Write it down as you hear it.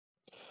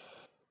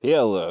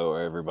Hello,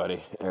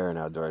 everybody. Aaron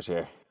Outdoors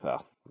here.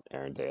 Well,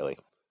 Aaron Daley.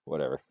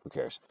 Whatever. Who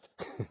cares?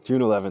 June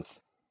 11th,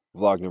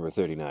 vlog number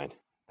 39.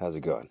 How's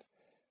it going?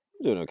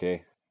 I'm doing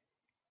okay.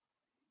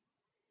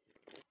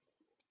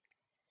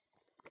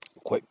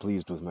 Quite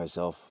pleased with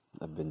myself.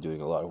 I've been doing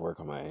a lot of work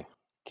on my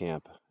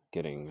camp,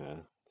 getting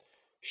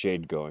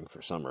shade going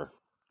for summer.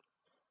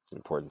 It's an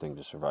important thing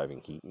to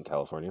surviving heat in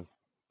California,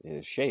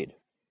 is shade.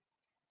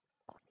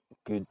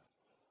 Good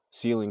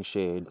ceiling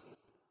shade,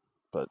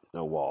 but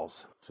no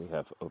walls, so you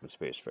have open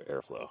space for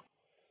airflow.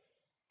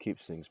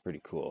 Keeps things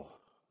pretty cool,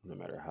 no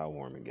matter how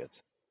warm it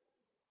gets.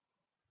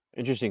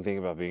 Interesting thing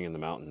about being in the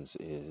mountains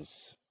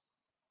is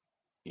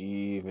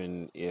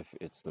even if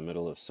it's the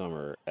middle of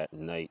summer, at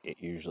night it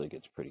usually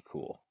gets pretty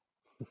cool,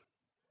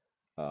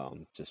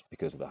 just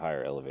because of the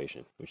higher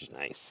elevation, which is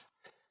nice.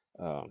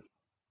 Um,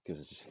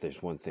 because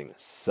there's one thing that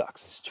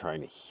sucks, is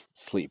trying to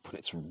sleep when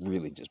it's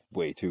really just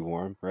way too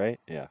warm, right?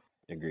 Yeah,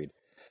 agreed.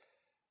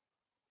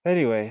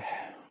 Anyway,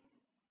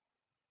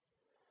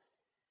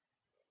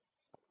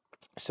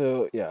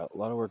 so yeah, a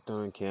lot of work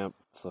done in camp.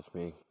 It's left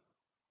me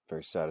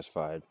very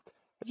satisfied.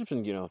 I've just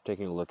been,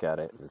 taking a look at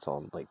it, and it's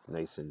all like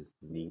nice and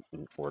neat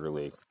and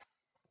orderly.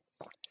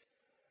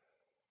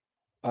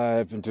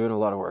 I've been doing a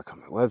lot of work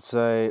on my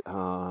website.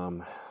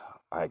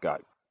 I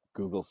got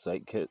Google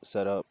Sitekit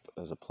set up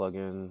as a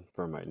plugin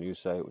for my news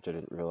site, which I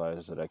didn't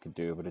realize that I could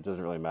do, but it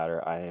doesn't really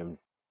matter. I am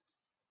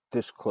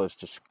this close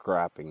to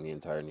scrapping the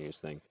entire news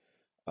thing,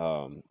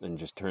 and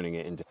just turning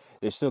it into.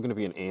 There's still going to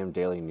be an AM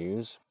Daily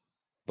News,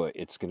 but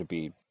it's going to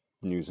be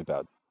news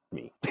about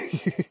me.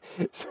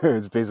 So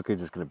it's basically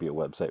just going to be a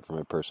website for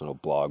my personal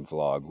blog,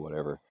 vlog,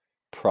 whatever.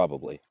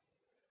 Probably.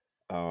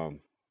 Um,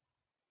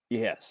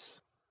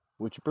 yes.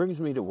 Which brings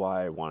me to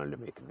why I wanted to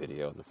make a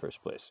video in the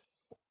first place.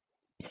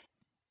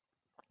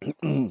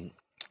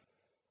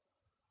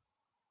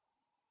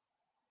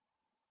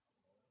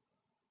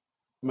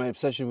 My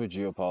obsession with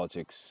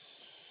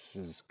geopolitics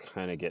is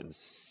kind of getting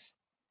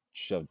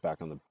shoved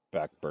back on the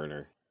back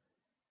burner.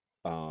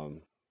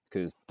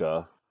 Because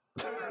duh.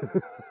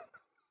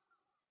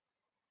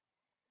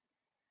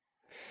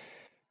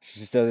 It's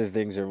just other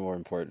things are more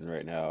important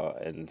right now,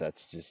 and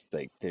that's just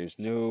like there's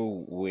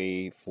no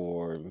way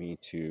for me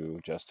to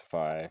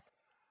justify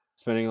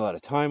spending a lot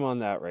of time on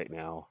that right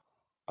now,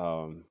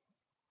 um,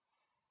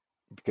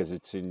 because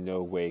it's in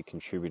no way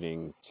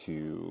contributing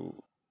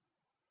to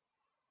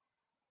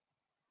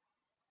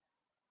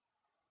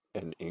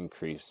an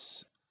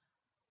increase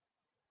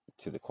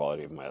to the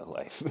quality of my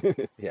life.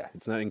 Yeah,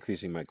 it's not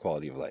increasing my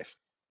quality of life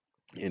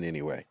in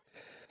any way.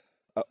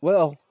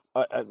 Well,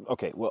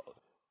 okay, well,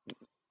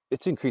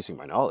 it's increasing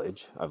my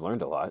knowledge. I've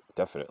learned a lot,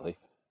 definitely.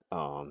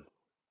 Um,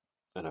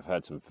 and I've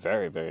had some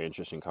very, very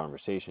interesting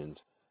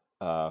conversations.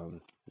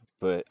 Um,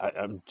 but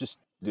I'm just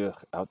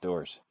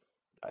outdoors.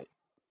 I,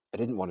 I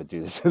didn't want to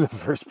do this in the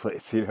first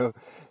place, you know?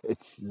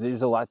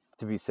 There's a lot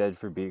to be said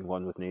for being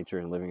one with nature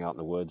and living out in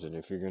the woods. And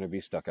if you're going to be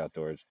stuck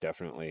outdoors,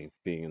 definitely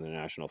being in the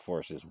national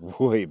forest is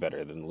way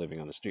better than living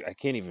on the street. I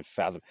can't even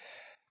fathom.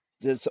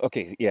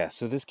 Okay, yeah,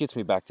 so this gets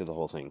me back to the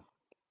whole thing.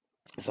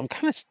 So I'm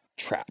kind of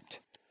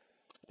trapped,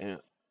 and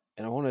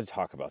I wanted to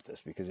talk about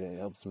this because it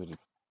helps me to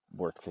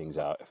work things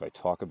out if I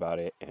talk about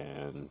it.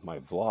 And my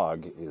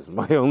vlog is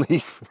my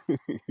only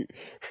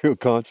real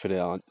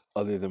confidant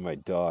other than my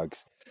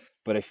dogs.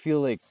 But I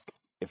feel like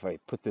if I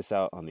put this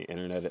out on the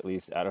internet, at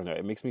least, I don't know,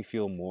 it makes me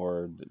feel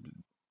more.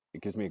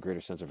 It gives me a greater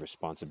sense of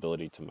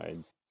responsibility to my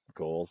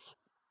goals.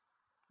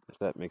 If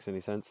that makes any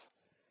sense.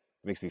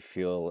 It makes me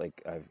feel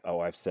like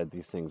I've said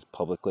these things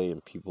publicly,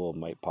 and people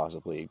might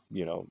possibly,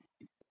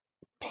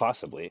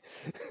 possibly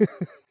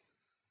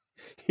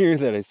hear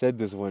that I said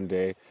this one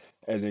day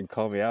and then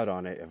call me out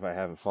on it if I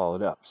haven't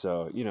followed up.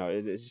 So,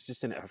 it's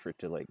just an effort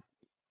to like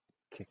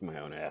kick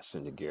my own ass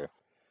into gear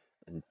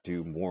and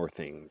do more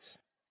things.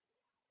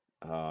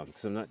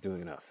 Because I'm not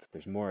doing enough.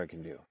 There's more I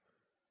can do.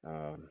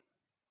 Um,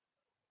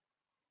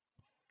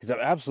 because I'm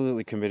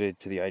absolutely committed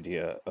to the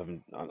idea of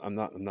I'm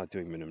not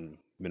doing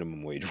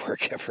minimum wage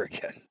work ever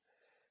again.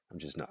 I'm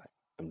just not.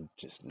 I'm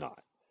just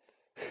not.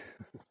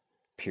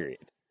 Period.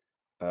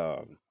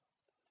 Um,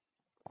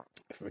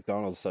 if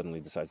McDonald's suddenly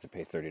decides to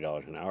pay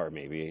 $30 an hour,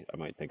 maybe I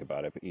might think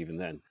about it. But even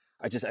then,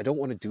 I don't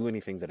want to do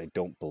anything that I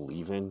don't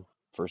believe in.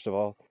 First of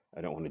all,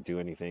 I don't want to do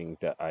anything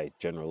that I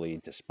generally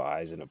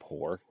despise and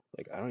abhor.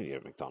 Like I don't eat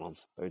at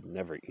McDonald's. I would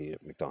never eat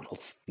at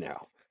McDonald's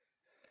now.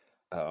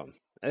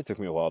 And it took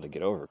me a while to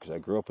get over because I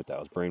grew up with that. I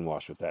was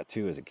brainwashed with that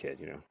too as a kid.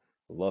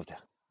 Loved.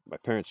 My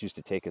parents used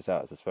to take us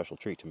out as a special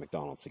treat to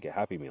McDonald's to get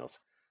Happy Meals,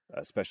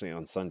 especially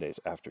on Sundays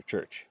after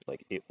church.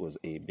 Like it was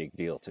a big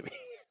deal to me.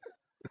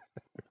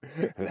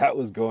 That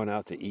was going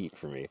out to eat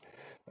for me.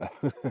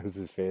 It was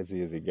as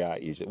fancy as it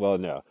got usually. Well,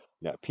 no,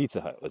 no,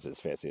 Pizza Hut was as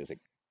fancy as it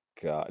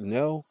got.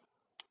 No,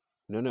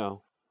 no,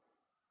 no.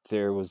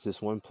 There was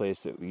this one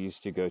place that we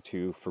used to go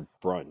to for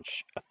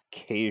brunch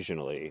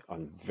occasionally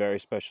on very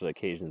special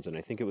occasions, and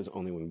I think it was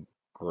only when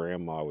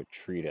Grandma would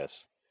treat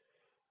us.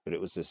 But it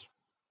was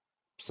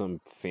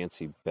some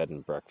fancy bed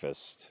and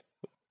breakfast.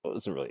 It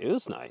wasn't really. It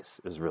was nice.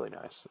 It was really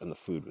nice, and the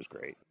food was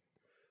great.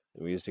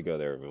 And we used to go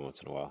there every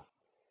once in a while.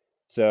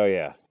 So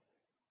yeah,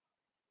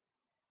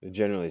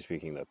 generally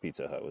speaking, though,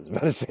 Pizza Hut was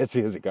about as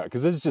fancy as it got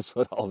because that's just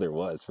what all there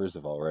was. First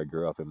of all, where I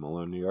grew up in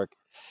Malone, New York,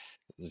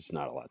 there's just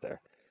not a lot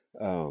there.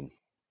 Um,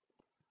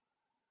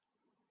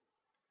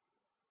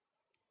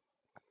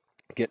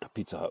 Getting a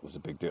Pizza Hut was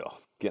a big deal.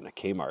 Getting a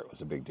Kmart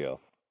was a big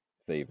deal.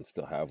 If they even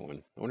still have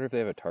one. I wonder if they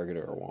have a Target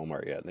or a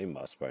Walmart yet. They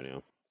must by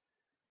now.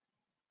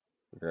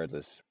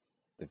 Regardless,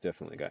 they've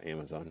definitely got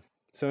Amazon.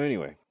 So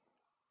anyway,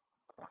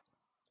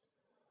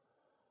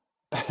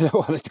 I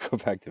wanted to go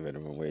back to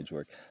minimum wage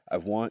work.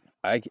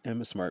 I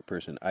am a smart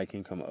person. I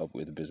can come up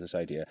with a business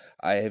idea.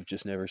 I have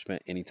just never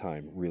spent any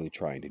time really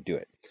trying to do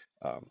it.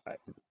 I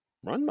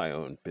run my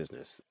own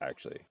business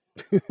actually,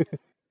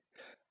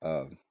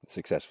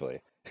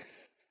 successfully,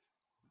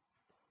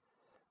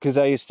 because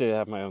I used to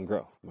have my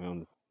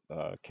own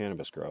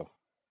cannabis grow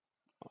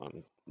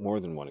on more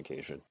than one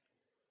occasion.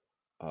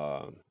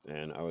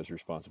 And I was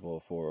responsible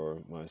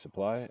for my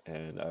supply,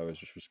 and I was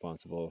just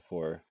responsible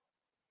for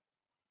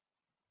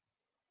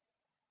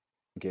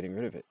getting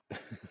rid of it.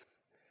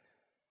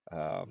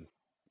 um,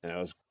 and I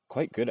was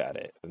quite good at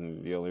it.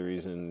 And the only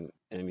reason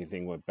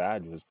anything went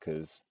bad was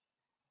because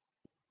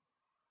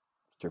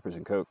strippers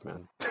and coke,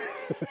 man.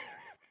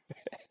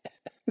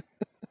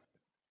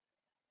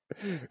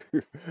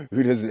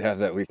 Who doesn't have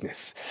that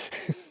weakness?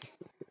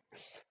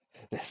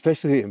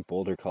 Especially in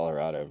Boulder,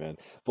 Colorado, man.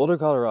 Boulder,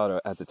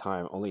 Colorado at the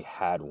time only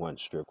had one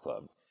strip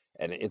club,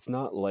 and it's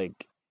not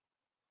like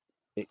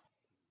it,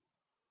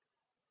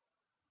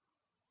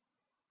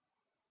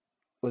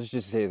 let's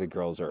just say the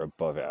girls are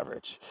above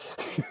average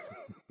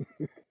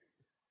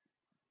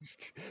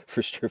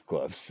for strip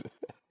clubs,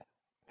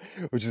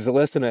 which is a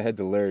lesson I had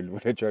to learn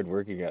when I tried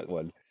working at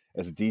one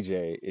as a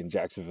DJ in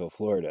Jacksonville,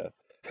 Florida.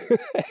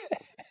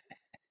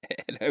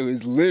 And I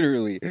was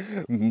literally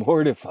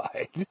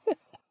mortified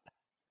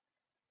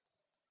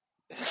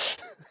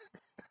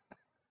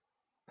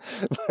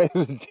by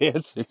the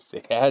dancers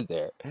they had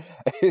there.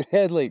 It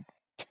had like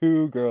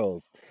two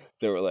girls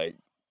that were like,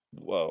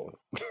 whoa.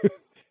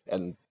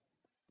 And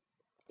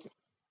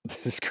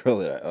this girl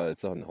that oh,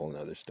 it's on a whole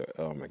nother story.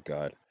 Oh my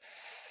God.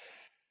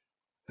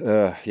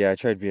 Yeah, I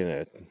tried being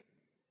a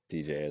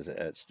DJ as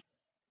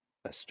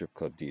a strip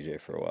club DJ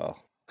for a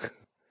while.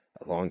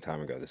 A long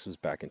time ago. This was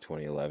back in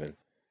 2011.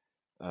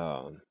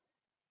 Um,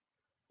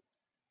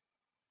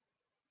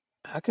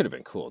 that could have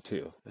been cool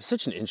too. It was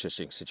such an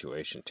interesting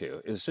situation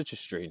too. It was such a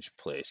strange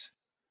place.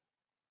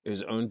 It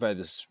was owned by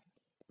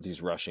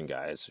these Russian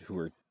guys who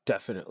were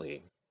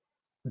definitely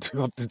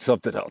up to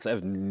something else. I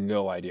have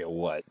no idea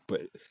what,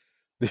 but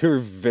they were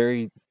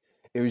very,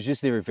 it was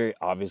just they were very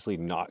obviously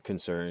not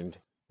concerned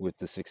with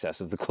the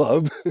success of the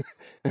club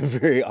and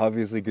very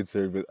obviously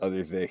concerned with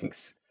other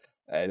things.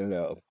 I don't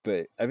know,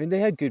 but I mean, they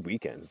had good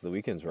weekends. The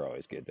weekends were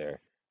always good there.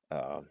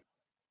 Um,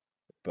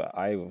 but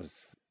I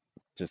was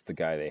just the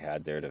guy they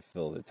had there to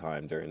fill the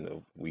time during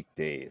the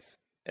weekdays.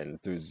 And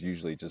there was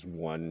usually just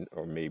one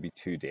or maybe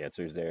two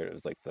dancers there. It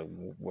was like the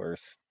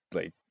worst,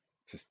 like,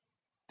 just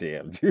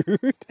damn, dude.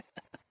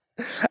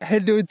 I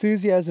had no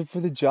enthusiasm for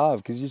the job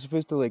because you're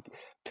supposed to like,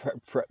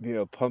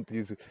 pump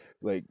these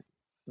like,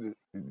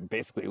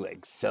 basically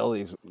like sell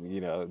these,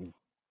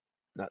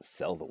 not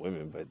sell the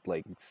women, but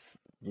like,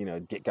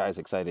 get guys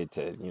excited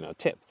to,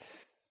 tip.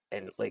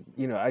 And like,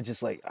 I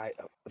just like, I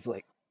was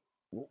like,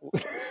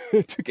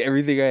 it took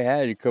everything I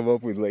had to come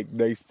up with like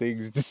nice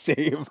things to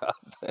say about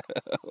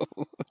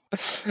them.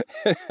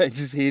 I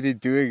just hated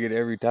doing it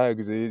every time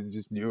because I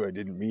just knew I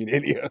didn't mean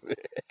any of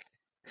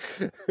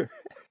it.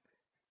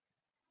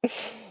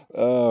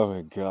 Oh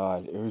my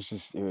God, it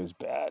was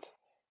bad.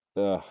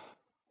 Ugh.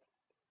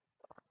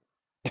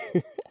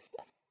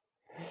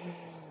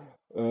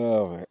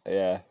 Oh my,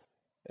 yeah.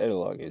 I had a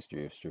long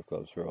history of strip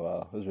clubs for a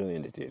while. I was really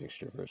into dating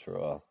strippers for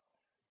a while.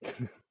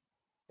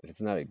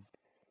 It's not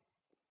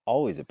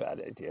always a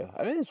bad idea.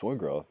 I met this one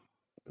girl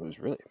who was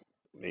really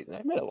amazing.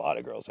 I met a lot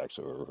of girls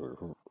actually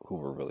who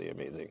were really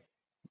amazing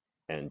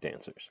and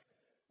dancers.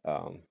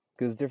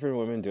 Because different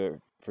women do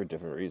it for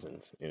different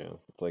reasons,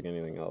 It's like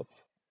anything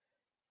else.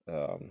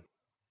 Um,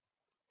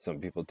 some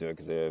people do it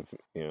because they have,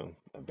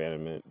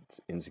 abandonment,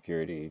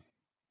 insecurity,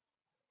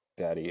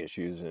 daddy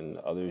issues, and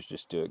others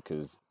just do it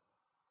because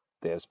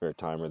they have spare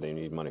time or they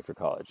need money for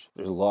college.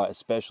 There's a lot,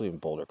 especially in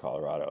Boulder,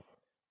 Colorado.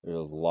 There's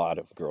a lot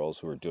of girls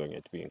who are doing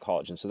it to be in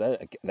college, and so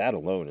that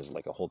alone is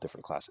like a whole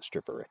different class of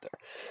stripper right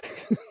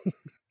there.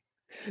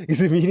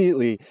 Because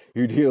immediately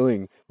you're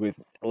dealing with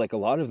like a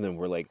lot of them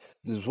were like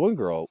this one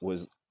girl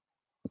was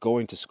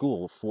going to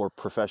school for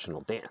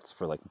professional dance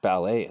for like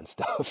ballet and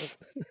stuff.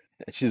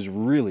 And she's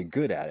really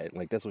good at it.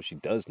 Like that's what she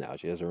does now.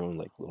 She has her own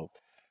like little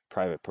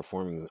private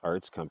performing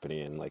arts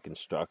company and like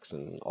instructs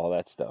and all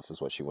that stuff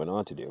is what she went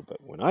on to do. But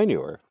when I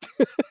knew her,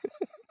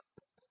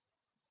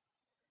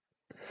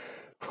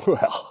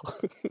 well,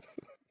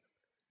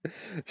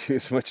 she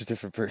was a much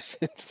different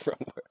person from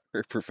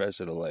her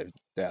professional life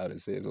now, to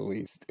say the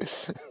least.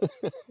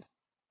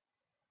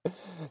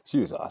 She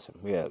was awesome.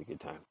 We had a good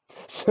time.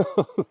 So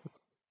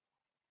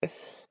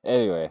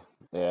anyway,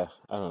 Yeah,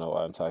 I don't know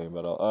why I'm talking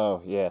about all.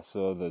 Oh, yeah,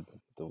 so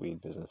the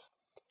weed business.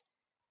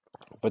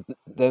 But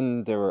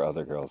then there were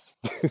other girls.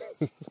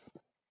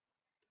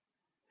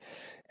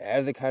 I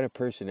have the kind of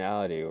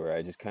personality where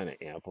I just kind of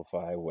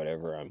amplify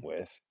whatever I'm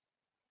with,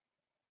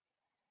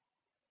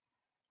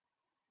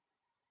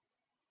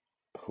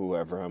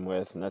 whoever I'm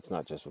with, and that's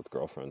not just with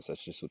girlfriends,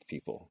 that's just with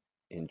people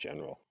in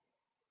general.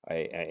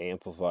 I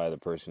amplify the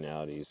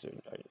personalities,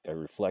 and I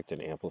reflect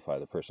and amplify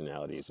the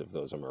personalities of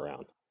those I'm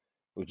around,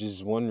 which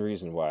is one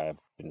reason why I've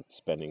been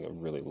spending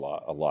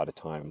a lot of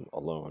time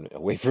alone,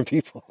 away from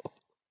people,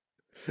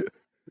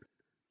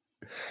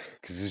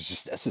 because it's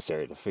just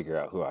necessary to figure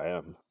out who I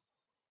am.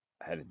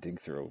 I had to dig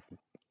through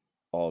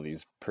all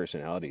these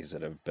personalities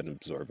that I've been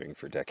absorbing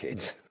for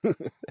decades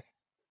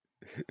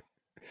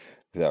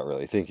without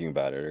really thinking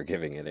about it or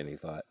giving it any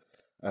thought.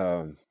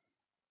 Um,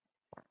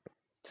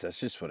 so that's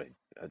just what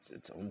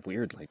it's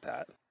weird like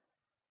that.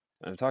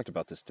 I've talked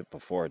about this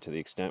before to the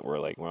extent where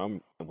like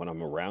when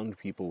I'm around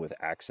people with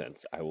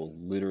accents, I will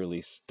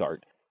literally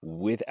start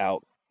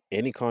without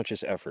any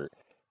conscious effort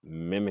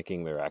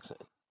mimicking their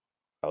accent.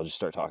 I'll just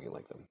start talking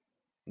like them,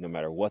 no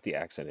matter what the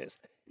accent is.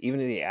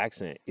 Even if the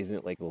accent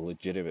isn't like a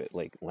legitimate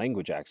like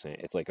language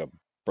accent, it's like a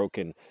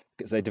broken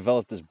because I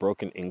developed this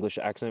broken English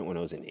accent when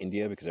I was in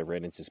India because I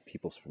ran into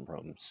people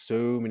from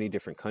so many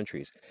different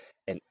countries,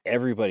 and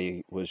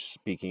everybody was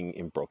speaking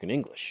in broken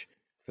English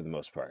for the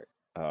most part.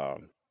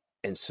 Um,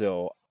 and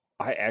so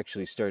I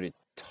actually started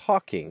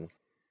talking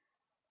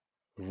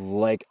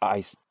like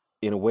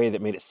in a way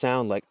that made it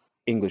sound like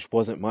English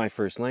wasn't my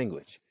first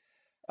language.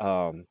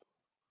 Um,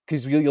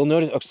 because you'll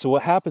notice, so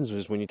what happens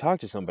is when you talk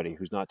to somebody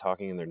who's not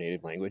talking in their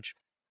native language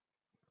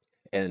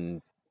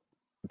and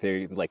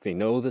they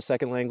know the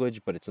second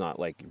language, but it's not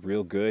like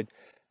real good,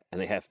 and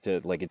they have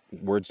to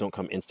words don't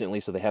come instantly,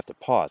 so they have to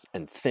pause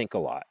and think a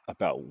lot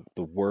about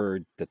the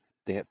word that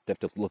they have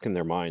to look in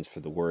their minds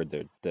for the word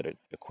that it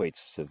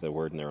equates to the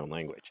word in their own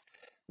language.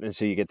 And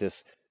so you get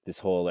this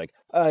whole like,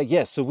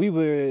 yes, so we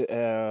were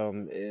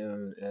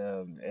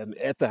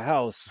at the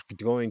house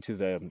going to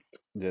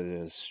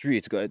the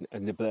streets,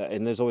 and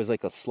there's always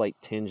like a slight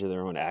tinge of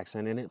their own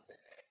accent in it.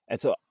 And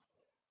so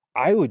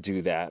I would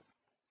do that,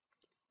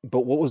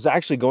 but what was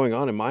actually going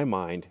on in my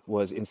mind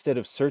was instead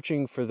of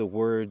searching for the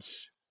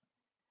words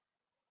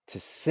to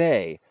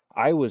say,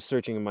 I was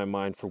searching in my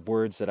mind for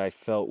words that I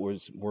felt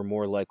were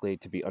more likely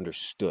to be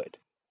understood.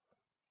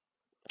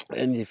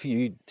 And if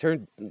you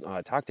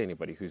talk to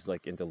anybody who's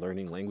like into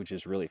learning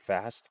languages really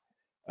fast,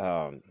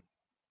 um,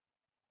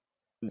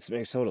 this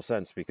makes total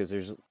sense because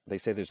they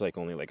say there's like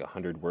only like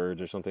 100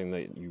 words or something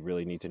that you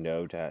really need to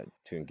know to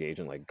engage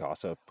in like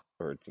gossip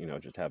or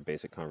just have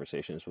basic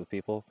conversations with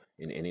people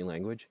in any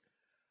language.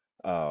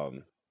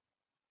 Um,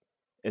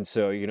 And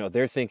so,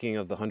 they're thinking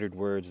of the 100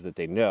 words that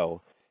they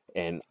know,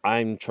 and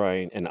I'm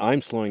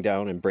slowing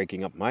down and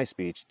breaking up my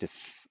speech to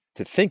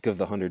think of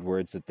the 100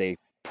 words that they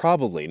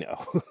probably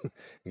know.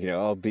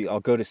 I'll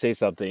go to say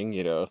something,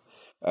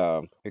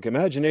 like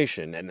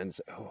imagination, and then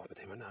say, oh, but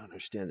they might not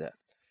understand that,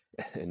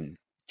 and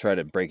try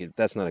to break it.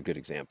 That's not a good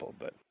example,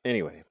 but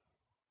anyway,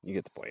 you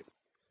get the point.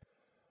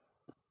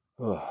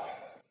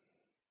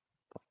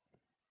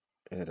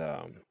 It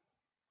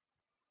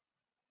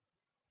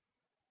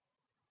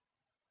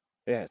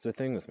Yeah, it's a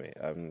thing with me.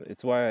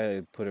 It's why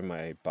I put in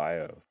my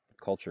bio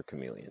culture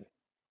chameleon.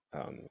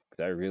 'Cause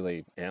I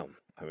really am.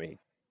 I mean,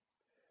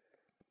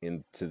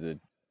 into the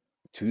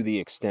to the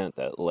extent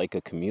that like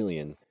a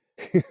chameleon,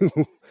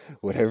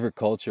 whatever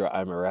culture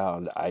I'm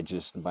around,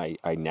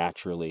 I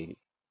naturally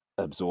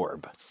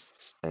absorb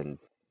and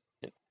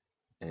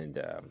and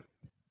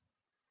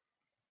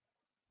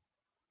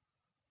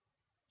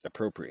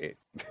appropriate,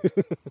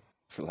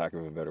 for lack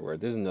of a better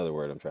word. There's another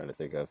word I'm trying to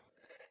think of.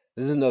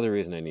 This is another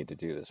reason I need to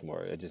do this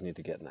more. I just need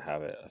to get in the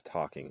habit of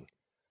talking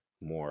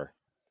more.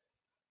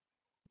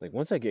 Like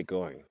once I get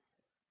going,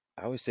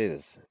 I always say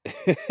this,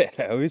 and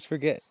I always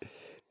forget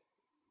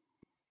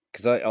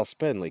because I'll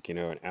spend like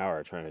an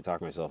hour trying to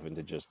talk myself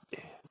into just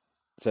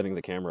setting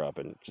the camera up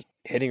and just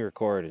hitting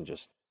record and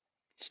just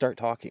start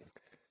talking.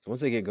 So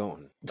once I get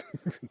going,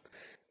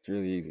 it's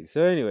really easy.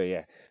 So anyway,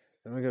 yeah,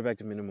 I'm gonna go back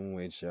to minimum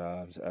wage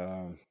jobs.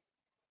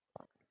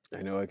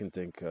 I know I can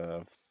think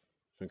of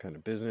some kind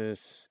of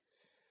business.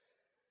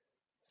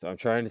 So I'm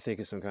trying to think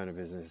of some kind of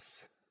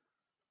business.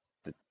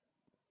 The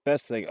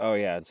best thing, oh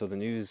yeah, and so the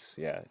news,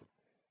 yeah,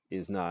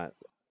 is not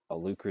a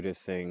lucrative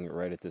thing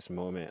right at this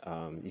moment.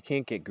 You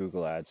can't get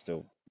Google ads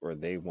to, or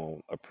they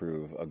won't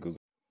approve a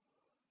Google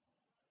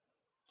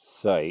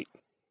site.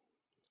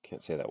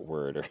 Can't say that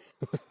word or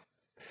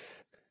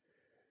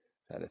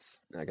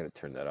I gotta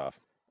turn that off.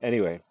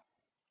 Anyway,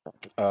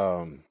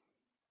 um,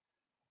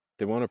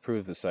 they won't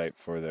approve the site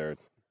for their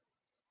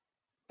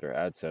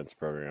AdSense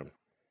program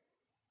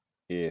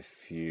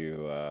if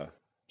you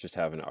just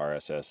have an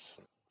RSS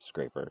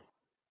scraper.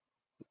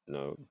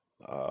 No,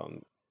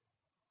 um,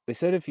 they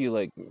said if you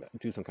like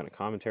do some kind of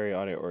commentary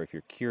on it, or if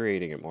you're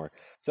curating it more.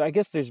 So I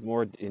guess there's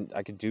more.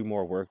 I could do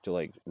more work to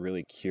like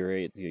really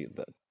curate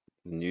the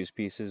news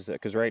pieces,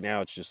 because right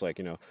now it's just like,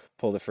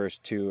 pull the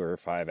first 2 or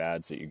 5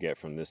 ads that you get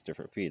from this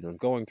different feed. And I'm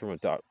going through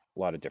a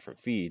lot of different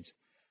feeds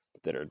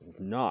that are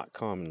not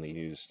commonly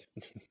used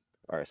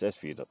RSS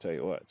feeds. I'll tell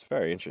you what, it's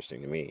very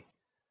interesting to me.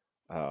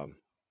 Um,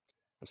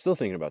 I'm still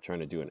thinking about trying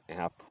to do an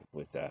app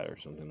with that or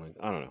something like.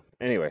 I don't know.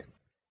 Anyway,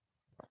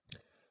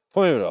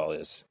 point of it all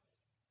is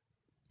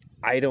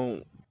I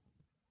don't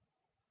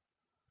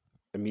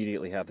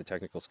immediately have the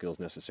technical skills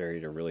necessary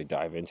to really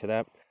dive into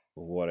that.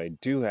 What I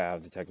do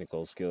have the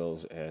technical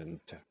skills and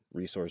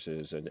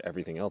resources and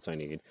everything else I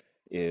need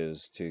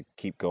is to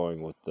keep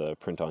going with the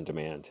print on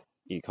demand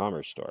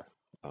e-commerce store,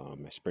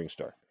 my Spring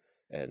store.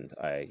 And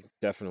I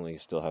definitely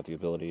still have the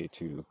ability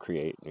to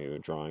create new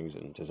drawings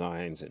and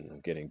designs, and I'm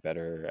getting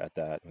better at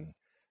that and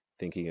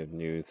thinking of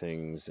new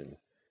things and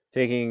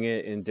taking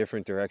it in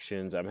different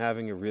directions. I'm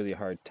having a really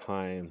hard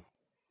time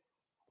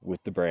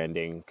with the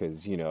branding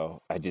because,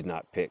 I did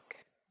not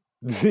pick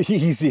the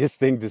easiest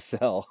thing to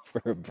sell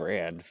for a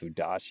brand,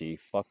 Fudashi.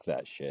 Fuck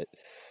that shit.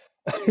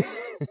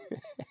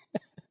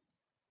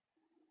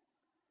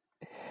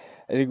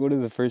 I think one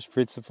of the first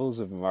principles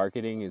of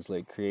marketing is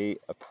like create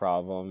a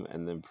problem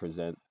and then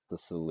present the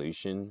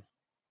solution,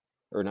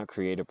 or not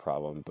create a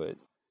problem, but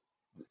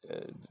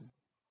uh,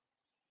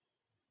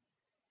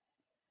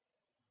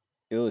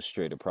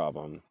 illustrate a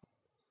problem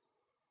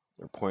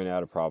or point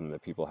out a problem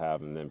that people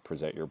have and then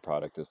present your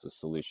product as the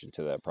solution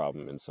to that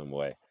problem in some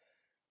way.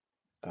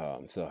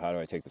 So how do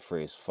I take the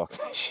phrase "fuck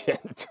that shit"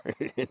 and turn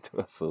it into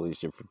a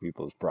solution for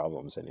people's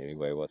problems in any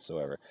way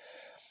whatsoever?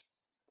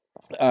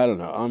 I don't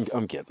know.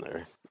 I'm getting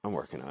there. I'm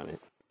working on it,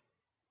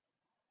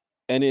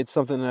 and it's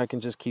something that I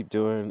can just keep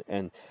doing.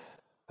 And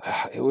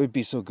it would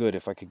be so good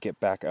if I could get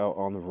back out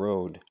on the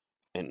road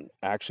and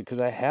actually, because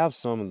I have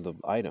some of the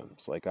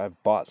items. Like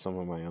I've bought some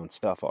of my own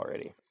stuff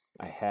already.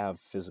 I have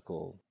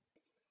physical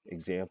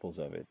examples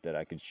of it that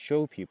I could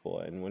show people,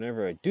 and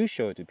whenever I do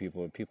show it to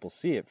people and people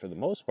see it, for the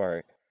most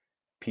part,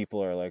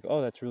 people are like,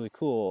 "Oh, that's really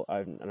cool."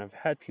 I've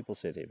had people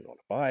say they want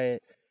to buy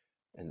it,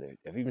 and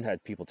I've even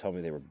had people tell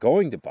me they were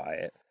going to buy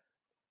it,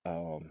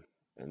 um,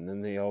 and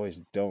then they always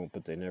don't,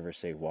 but they never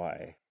say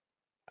why.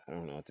 I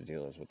don't know what the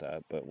deal is with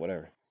that, but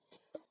whatever.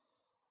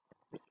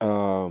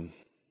 Um,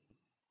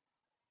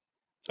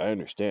 I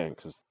understand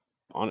because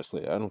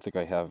honestly, I don't think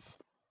I have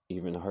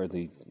even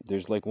hardly.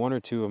 There's like one or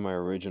two of my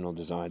original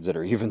designs that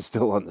are even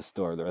still on the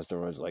store. The rest of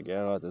them are just like,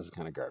 yeah, this is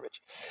kind of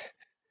garbage.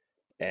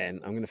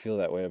 And I'm gonna feel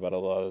that way about a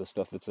lot of the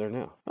stuff that's there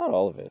now. Not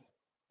all of it.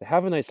 The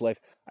Have a Nice Life.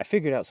 I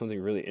figured out something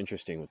really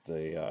interesting with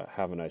the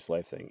Have a Nice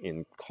Life thing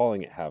in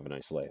calling it Have a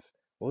Nice Life.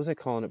 What was I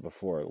calling it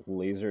before?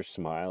 Laser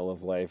Smile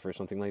of Life or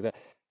something like that.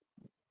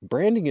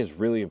 Branding is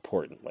really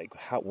important. Like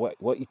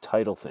what you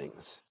title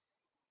things,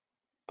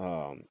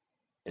 um,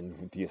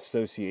 and the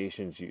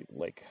associations you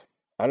like.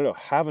 I don't know.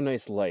 Have a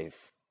Nice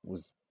Life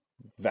was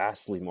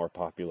vastly more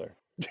popular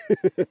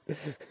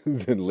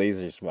than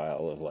Laser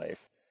Smile of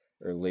Life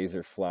or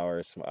Laser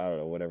Flower Smile. I don't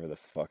know, whatever the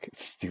fuck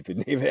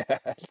stupid name it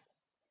had.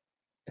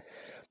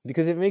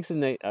 Because it makes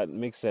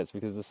makes sense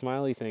because the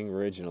smiley thing the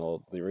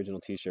original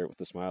T-shirt with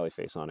the smiley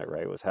face on it,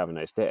 right, was "Have a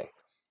nice day."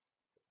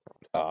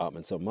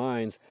 And so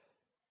mine's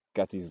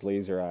got these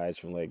laser eyes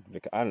from like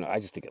I don't know. I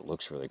just think it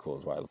looks really cool.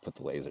 Is why I put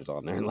the lasers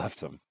on there and left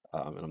them.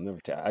 And I'm never.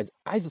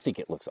 I think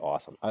it looks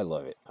awesome. I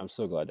love it. I'm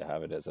so glad to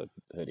have it as a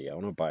hoodie. I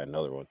want to buy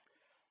another one.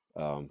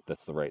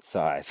 That's the right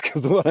size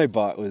because the one I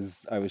bought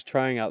was I was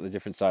trying out the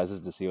different sizes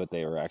to see what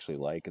they were actually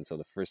like, and so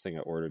the first thing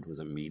I ordered was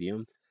a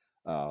medium,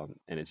 and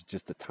it's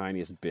just the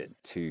tiniest bit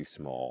too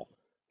small,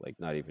 like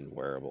not even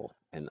wearable.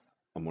 And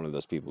I'm one of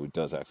those people who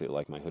does actually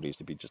like my hoodies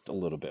to be just a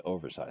little bit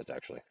oversized,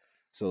 actually.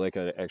 So like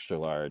an extra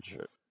large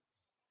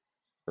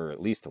or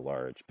at least a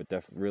large, but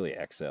really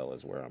XL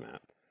is where I'm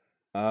at.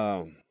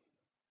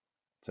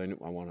 So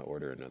I want to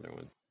order another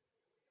one.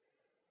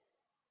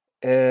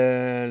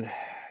 And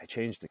I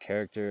changed the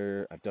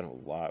character. I've done a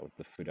lot with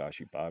the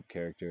Fudashi Bob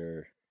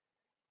character.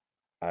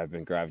 I've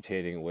been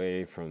gravitating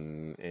away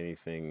from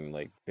anything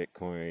like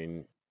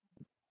Bitcoin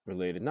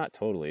related. Not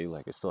totally,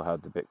 like I still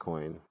have the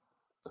Bitcoin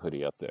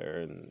hoodie up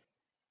there and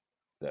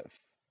that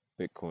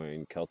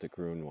Bitcoin Celtic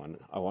Rune one.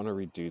 I want to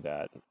redo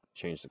that,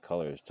 change the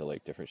colors to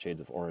like different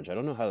shades of orange. I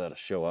don't know how that'll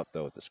show up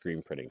though with the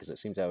screen printing because it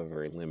seems to have a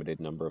very limited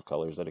number of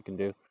colors that it can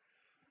do.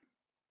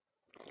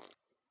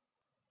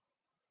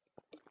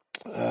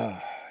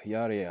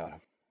 Yada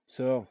yada.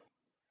 So,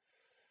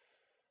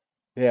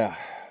 yeah,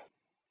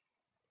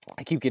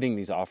 I keep getting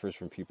these offers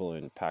from people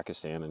in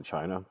Pakistan and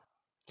China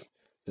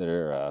that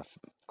are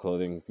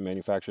clothing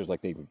manufacturers.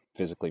 Like they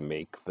physically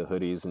make the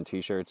hoodies and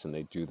T-shirts, and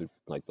they do the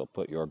like they'll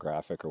put your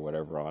graphic or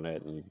whatever on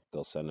it, and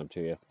they'll send them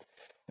to you.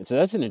 And so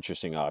that's an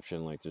interesting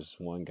option. Like there's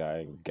one guy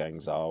in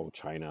Guangzhou,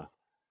 China,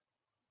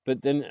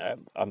 but then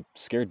I'm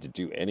scared to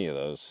do any of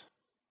those.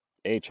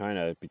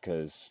 China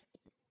because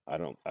I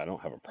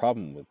don't have a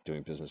problem with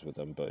doing business with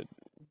them, but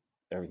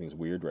everything's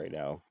weird right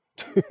now.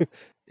 I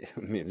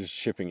mean, there's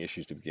shipping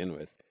issues to begin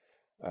with.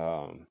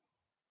 Um,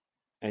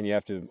 and you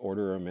have to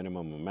order a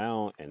minimum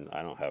amount, and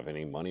I don't have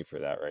any money for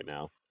that right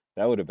now.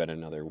 That would have been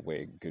another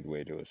good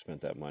way to have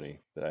spent that money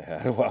that I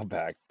had a while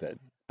back that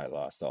I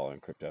lost all in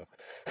crypto.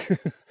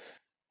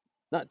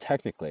 Not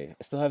technically.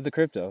 I still have the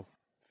crypto.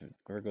 If it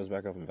ever goes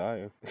back up in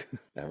value,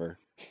 ever,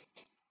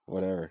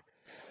 whatever.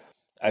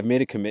 I've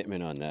made a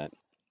commitment on that.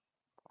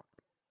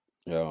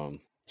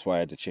 That's why I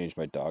had to change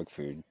my dog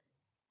food,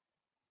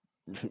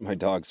 my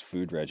dog's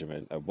food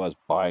regimen. I was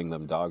buying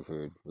them dog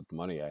food with the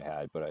money I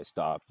had, but I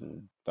stopped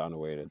and found a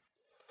way to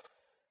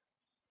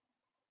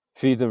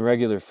feed them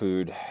regular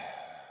food.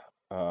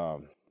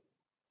 Um,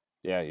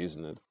 yeah,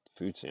 using the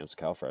food stamps,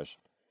 CalFresh.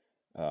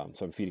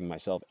 So I'm feeding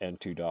myself and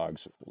two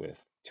dogs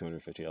with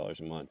 $250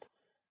 a month.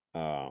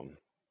 Um,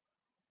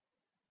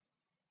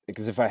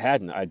 because if I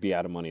hadn't, I'd be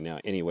out of money now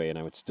anyway, and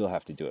I would still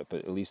have to do it.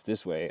 But at least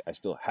this way, I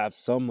still have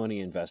some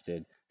money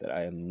invested that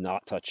I am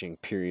not touching,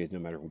 period, no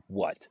matter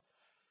what.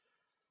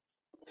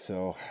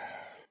 So,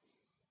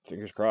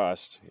 fingers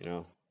crossed,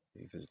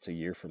 if it's a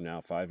year from now,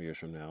 5 years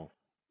from now,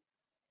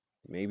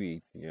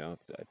 maybe,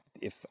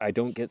 if I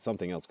don't get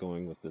something else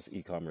going with this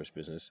e-commerce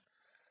business,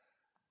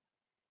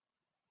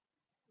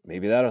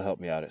 maybe that'll help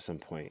me out at some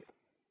point.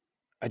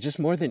 I just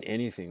more than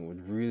anything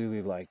would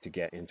really like to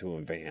get into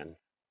a van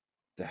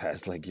that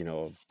has like,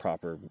 a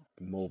proper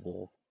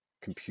mobile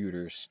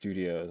computer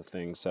studio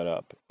thing set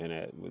up in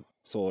it with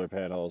solar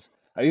panels.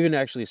 I even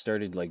actually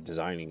started like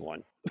designing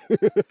one,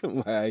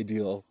 my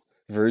ideal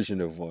version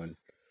of one.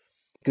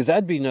 Because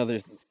that'd be another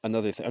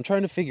thing. I'm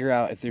trying to figure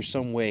out if there's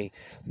some way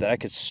that I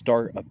could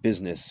start a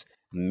business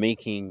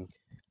making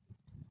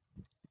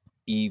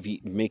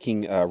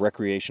making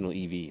recreational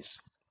EVs.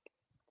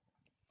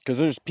 Because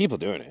there's people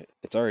doing it.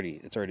 It's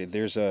already.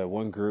 There's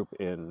one group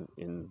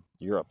in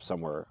Europe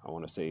somewhere. I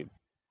want to say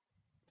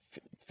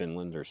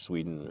Finland or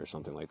Sweden or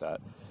something like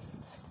that.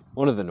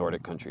 One of the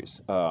Nordic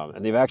countries,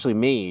 and they've actually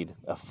made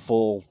a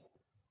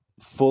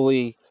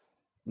fully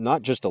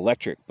not just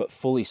electric, but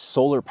fully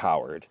solar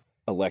powered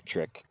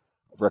electric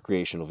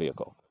recreational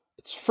vehicle.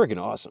 It's friggin'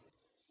 awesome.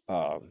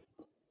 Um,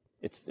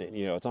 it's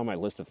on my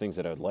list of things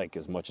that I would like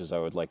as much as I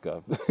would like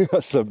a,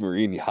 a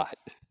submarine yacht,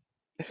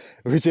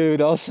 which I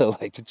would also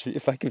like to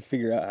if I could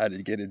figure out how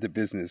to get into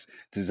business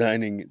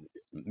designing,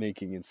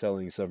 making, and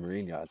selling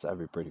submarine yachts. That'd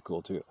be pretty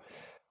cool too.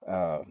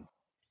 Um,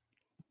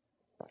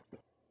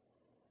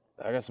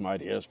 I got some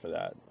ideas for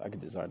that. I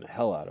could design the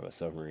hell out of a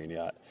submarine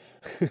yacht.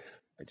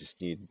 I just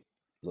need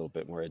a little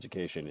bit more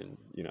education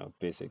in,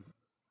 basic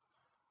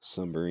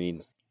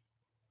submarine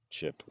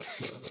ship.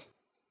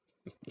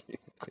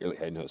 Clearly,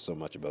 I know so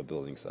much about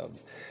building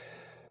subs.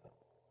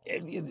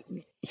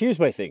 Here's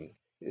my thing.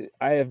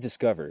 I have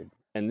discovered,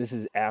 and this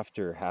is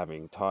after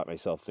having taught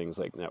myself things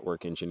like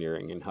network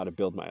engineering and how to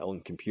build my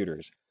own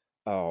computers,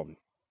 um,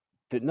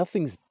 that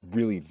nothing's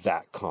really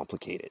that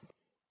complicated.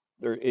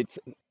 There, it's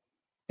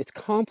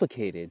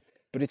complicated,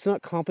 but it's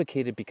not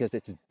complicated because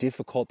it's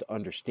difficult to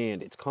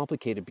understand. It's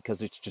complicated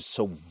because it's just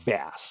so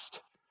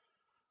vast.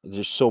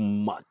 There's so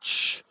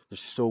much.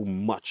 There's so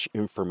much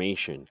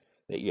information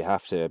that you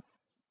have to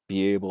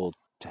be able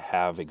to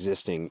have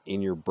existing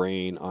in your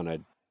brain on a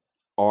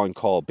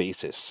on-call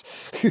basis.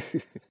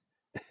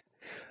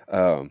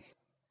 um,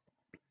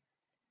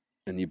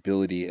 and the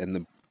ability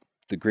and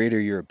the greater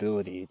your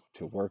ability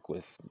to work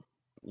with,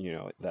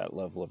 that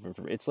level of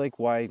information. It's like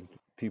why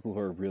people who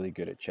are really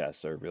good at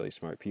chess are really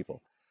smart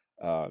people,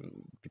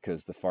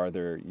 because the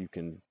farther you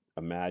can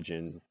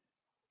imagine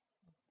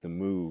the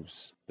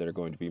moves that are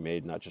going to be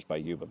made, not just by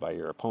you but by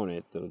your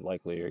opponent,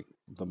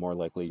 the more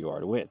likely you are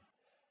to win.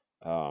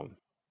 Um,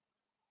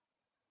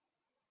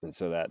 and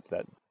so that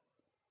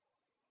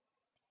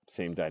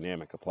same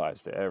dynamic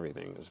applies to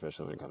everything,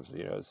 especially when it comes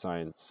to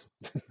science,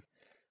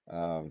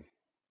 um,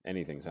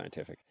 anything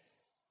scientific,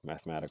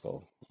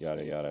 mathematical,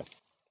 yada yada.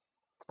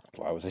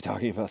 Why was I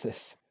talking about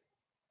this?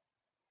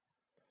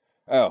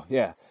 Oh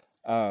yeah,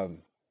 um,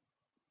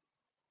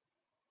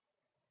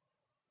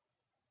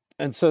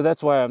 and so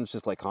that's why I'm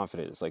just like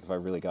confident. It's like if I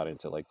really got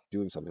into like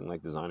doing something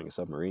like designing a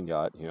submarine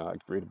yacht, I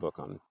could read a book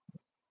on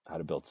how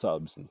to build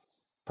subs and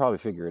probably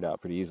figure it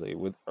out pretty easily.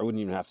 I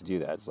wouldn't even have to do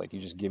that. It's like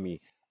you just give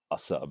me a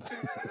sub.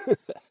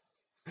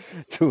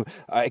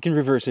 I can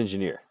reverse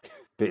engineer.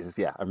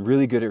 Yeah, I'm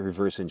really good at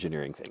reverse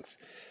engineering things.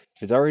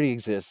 If it already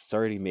exists, it's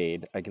already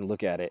made. I can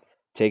look at it,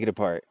 take it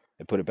apart,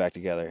 and put it back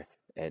together,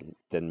 and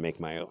then make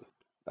my own,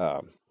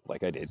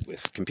 like I did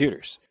with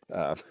computers,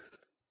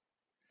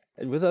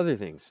 and with other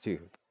things too.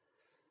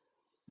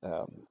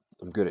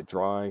 I'm good at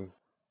drawing.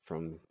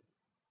 From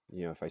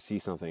if I see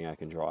something, I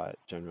can draw it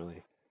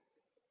generally.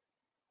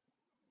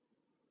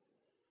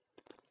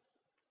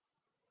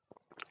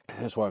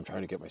 That's why I'm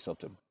trying to get myself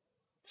to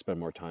spend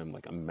more time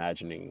like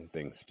imagining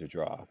things to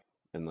draw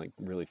and like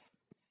really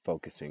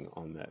focusing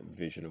on that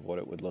vision of what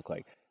it would look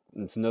like.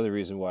 And it's another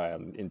reason why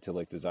I'm into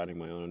like designing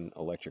my own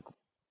electric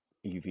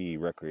EV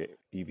rec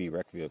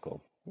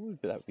vehicle. What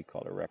would that be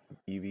called? A rec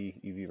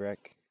EV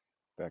rec?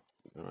 Rec,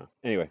 I don't know.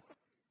 Anyway,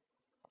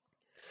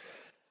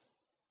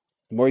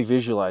 the more you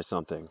visualize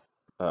something,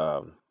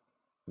 um,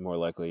 the more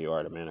likely you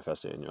are to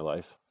manifest it in your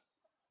life.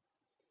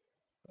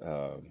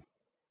 Um,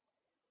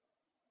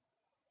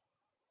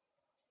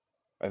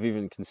 I've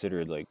even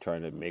considered like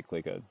trying to make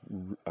like a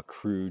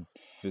crude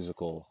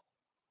physical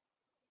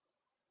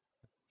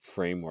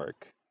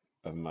framework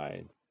of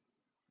my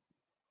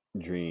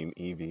dream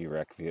EV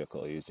wreck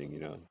vehicle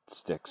using,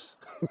 sticks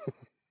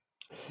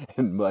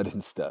and mud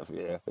and stuff,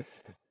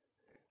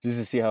 just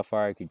to see how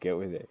far I could get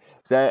with it.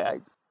 So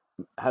I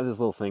have this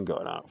little thing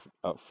going on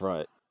up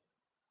front.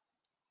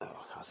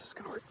 Oh, how's this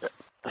gonna work?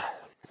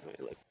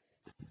 Like,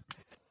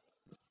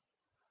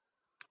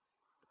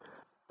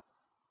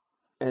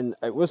 and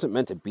it wasn't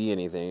meant to be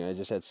anything. I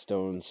just had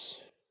stones.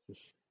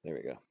 There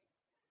we go.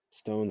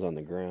 Stones on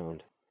the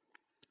ground.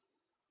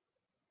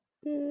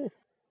 Eh.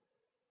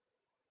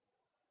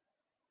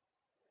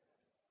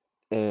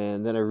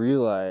 And then I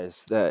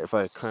realized that if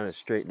I kind of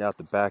straightened out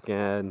the back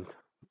end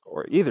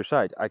or either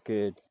side, I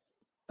could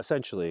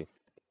essentially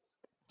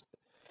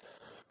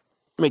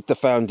make the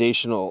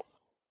foundational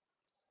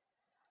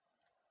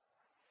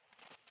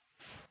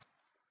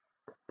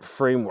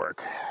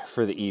framework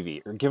for the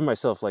EV, or give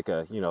myself like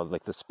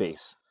like the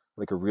space,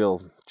 like a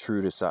real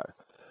true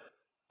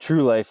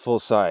life, full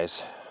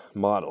size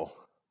model,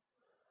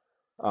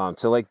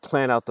 to like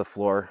plan out the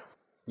floor,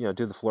 do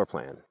the floor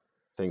plan,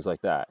 things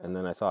like that. And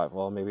then I thought,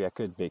 well, maybe I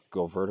could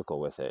go vertical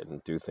with it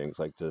and do things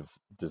like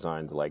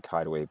design the like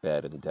hideaway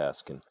bed and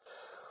desk and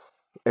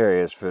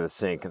areas for the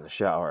sink and the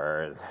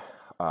shower, and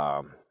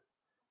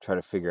try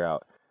to figure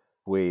out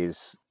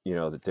ways,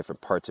 the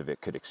different parts of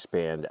it could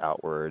expand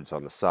outwards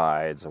on the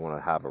sides. I want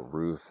to have a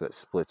roof that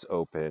splits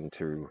open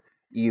to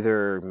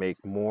either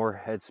make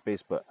more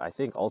headspace, but I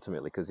think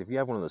ultimately, because if you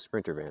have one of those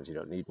Sprinter vans, you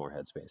don't need more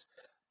headspace.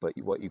 But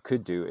what you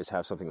could do is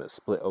have something that's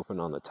split open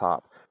on the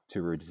top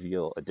to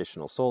reveal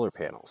additional solar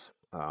panels.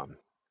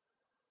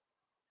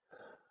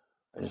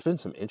 There's been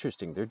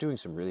they're doing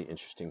some really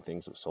interesting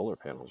things with solar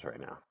panels right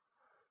now.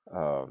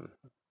 Um,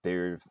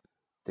 they've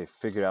they've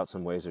figured out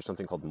some ways. There's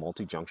something called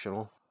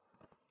multi-junctional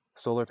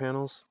solar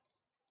panels,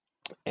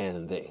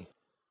 and they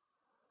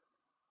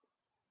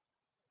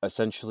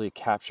essentially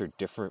capture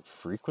different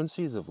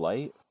frequencies of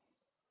light,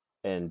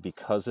 and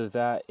because of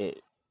that,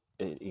 it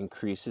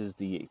increases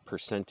the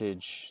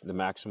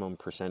maximum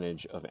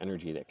percentage of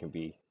energy that can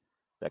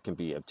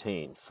be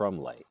obtained from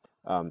light.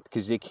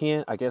 Because they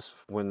can't, I guess,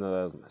 when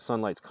the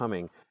sunlight's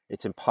coming,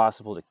 it's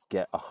impossible to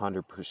get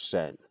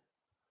 100%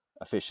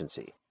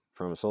 efficiency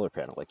from a solar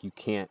panel. Like you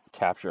can't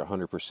capture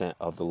 100%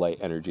 of the light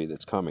energy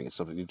that's coming. It's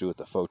something to do with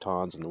the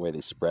photons and the way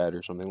they spread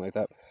or something like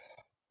that.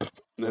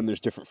 Then there's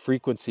different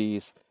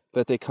frequencies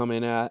that they come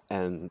in at,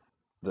 and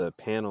the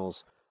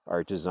panels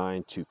are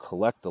designed to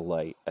collect the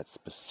light at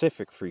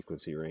specific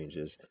frequency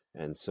ranges.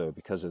 And so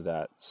because of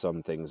that,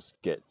 some things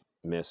get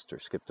missed or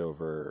skipped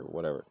over or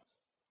whatever.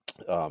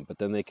 But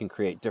then they can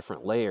create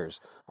different layers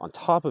on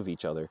top of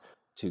each other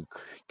to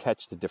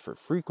catch the different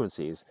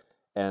frequencies.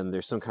 And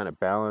there's some kind of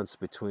balance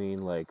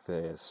between like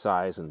the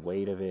size and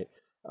weight of it.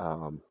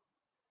 Um,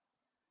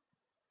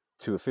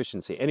 to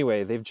efficiency.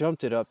 Anyway, they've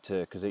jumped it up to,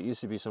 because it used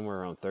to be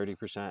somewhere around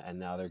 30%, and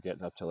now they're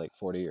getting up to like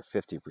 40 or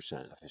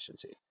 50%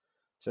 efficiency.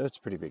 So that's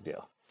a pretty big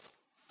deal.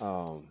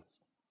 Um,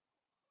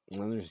 and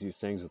then there's these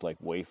things with like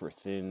wafer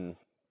thin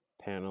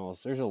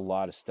panels. There's a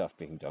lot of stuff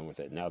being done with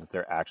it now that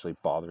they're actually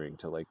bothering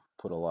to like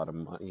put a lot of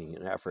money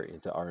and effort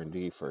into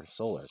R&D for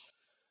solar.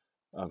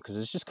 Because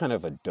it's just kind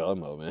of a dumb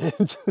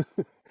moment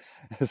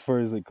as far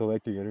as like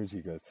collecting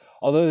energy goes.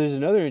 Although there's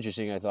another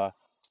interesting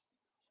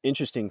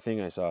thing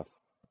I saw.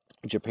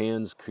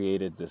 Japan's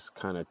created this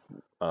kind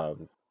of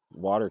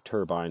water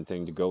turbine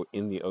thing to go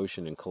in the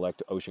ocean and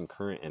collect ocean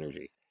current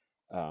energy,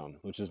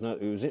 which is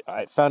not. It was.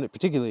 I found it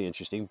particularly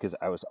interesting because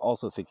I was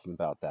also thinking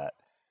about that.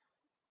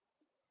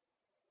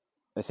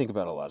 I think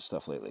about a lot of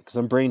stuff lately because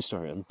I'm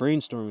brainstorming. I'm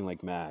brainstorming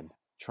like mad,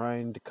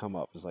 trying to come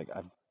up. It's like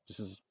I've. This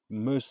is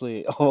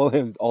mostly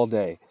all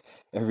day,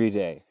 every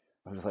day.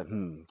 I'm just like,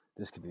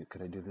 this could be.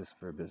 Could I do this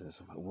for a business?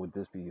 Would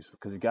this be useful?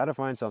 Because you got to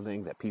find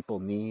something that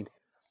people need.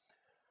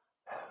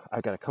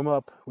 I got to come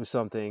up with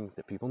something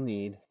that people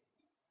need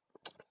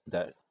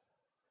that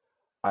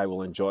I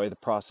will enjoy the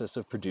process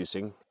of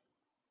producing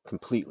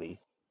completely,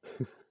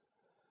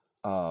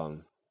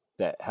 um,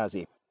 that has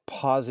a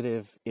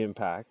positive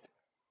impact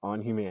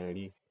on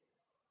humanity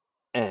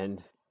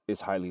and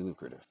is highly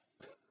lucrative.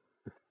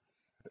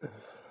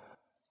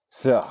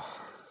 So,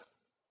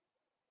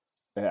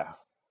 yeah,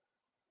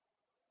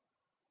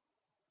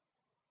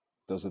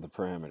 those are the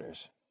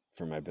parameters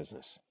for my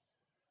business,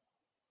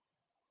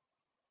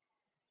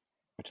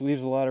 which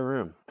leaves a lot of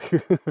room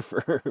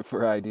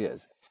for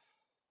ideas.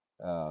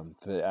 But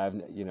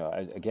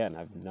again,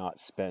 I've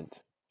not spent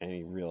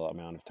any real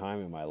amount of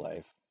time in my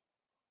life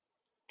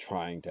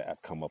trying to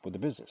come up with a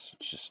business.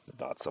 It's just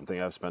not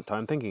something I've spent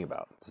time thinking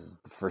about. This is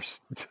the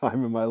first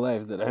time in my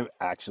life that I'm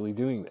actually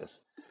doing this.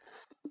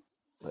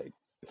 Like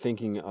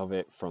thinking of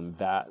it from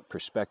that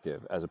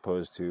perspective, as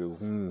opposed to,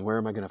 where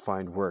am I going to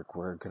find work?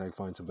 Where can I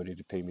find somebody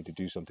to pay me to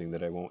do something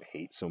that I won't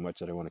hate so much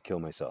that I want to kill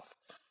myself?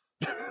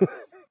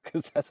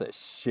 Because that's a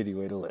shitty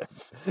way to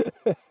live.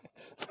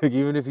 Like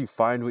even if you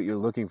find what you're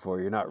looking for,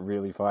 you're not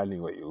really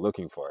finding what you're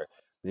looking for.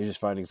 You're just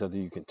finding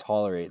something you can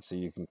tolerate so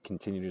you can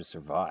continue to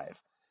survive.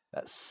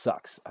 That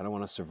sucks. I don't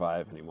want to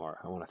survive anymore.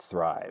 I want to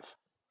thrive.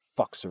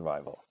 Fuck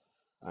survival.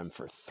 I'm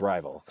for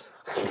thrival.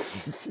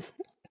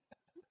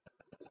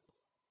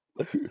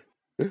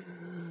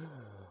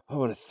 I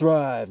want to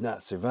thrive,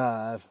 not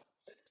survive.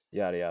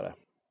 Yada yada.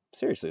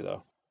 Seriously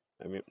though,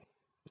 I mean,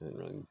 I didn't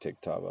really take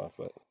the top off,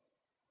 but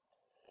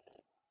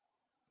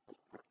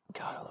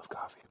God, I love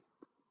coffee.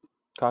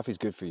 Coffee's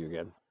good for you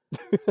again.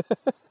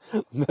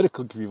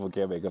 Medical people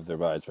can't make up their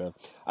minds, man.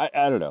 I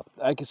don't know.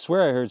 I could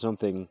swear I heard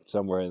something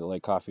somewhere that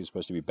like coffee is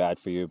supposed to be bad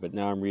for you, but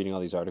now I'm reading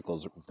all these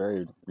articles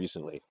very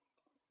recently,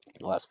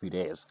 in the last few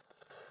days,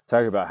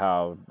 talking about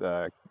how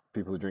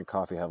people who drink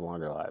coffee have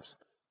longer lives.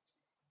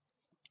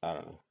 I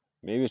don't know.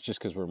 Maybe it's just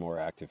because we're more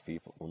active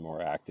people. We're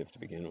more active to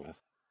begin with.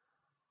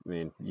 I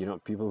mean,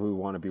 people who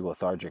want to be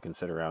lethargic and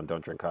sit around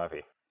don't drink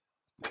coffee.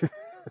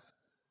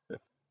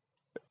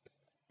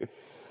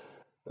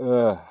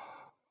 Ugh.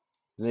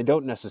 And they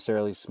don't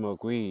necessarily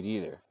smoke weed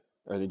either,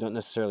 or they don't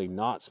necessarily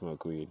not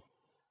smoke weed.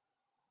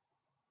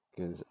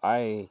 Because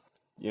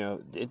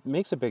it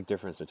makes a big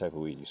difference the type of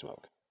weed you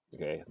smoke.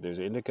 Okay, there's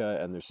indica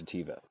and there's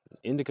sativa.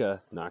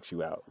 Indica knocks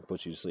you out,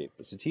 puts you to sleep.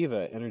 But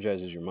sativa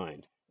energizes your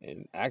mind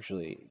and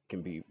actually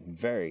can be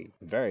very,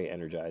 very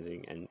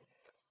energizing and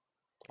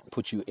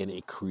puts you in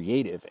a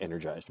creative,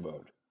 energized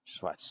mode, which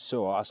is why it's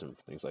so awesome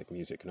for things like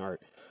music and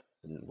art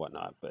and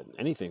whatnot. But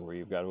anything where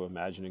you've got to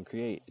imagine and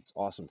create, it's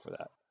awesome for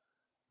that.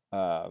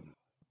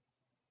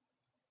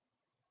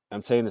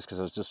 I'm saying this because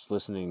I was just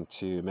listening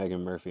to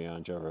Megan Murphy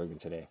on Joe Rogan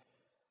today,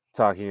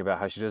 talking about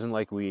how she doesn't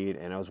like weed,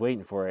 and I was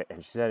waiting for it,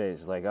 and she said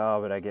it's like, oh,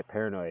 but I get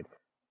paranoid.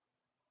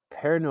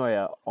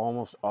 Paranoia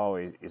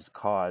always is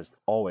caused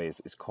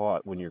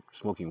when you're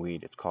smoking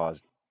weed. It's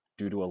caused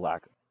due to a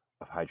lack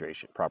of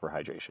hydration, proper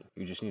hydration.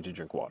 You just need to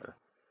drink water.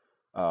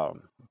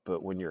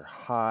 But when you're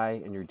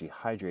high and you're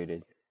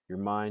dehydrated, your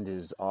mind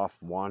is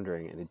off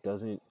wandering, and it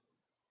doesn't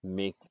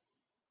make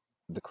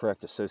the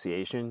correct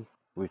association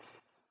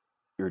with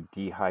your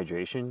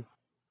dehydration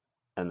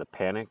and the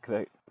panic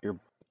that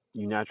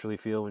you naturally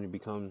feel when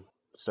you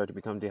start to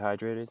become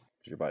dehydrated.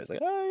 Because your body's like,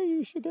 hey,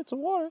 you should get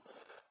some water.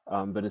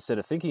 But instead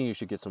of thinking you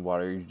should get some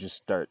water,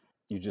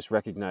 you just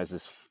recognize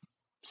this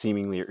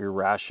seemingly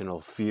irrational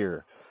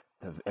fear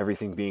of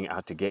everything being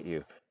out to get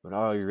you. But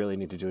all you really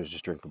need to do is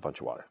just drink a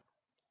bunch of water.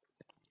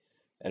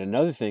 And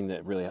another thing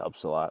that really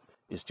helps a lot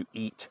is to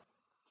eat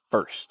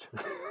first.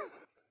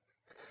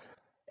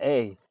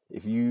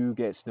 If you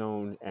get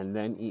stoned and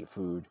then eat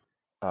food,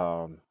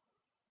 um,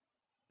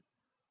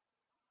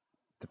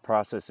 the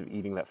process of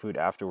eating that food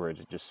afterwards,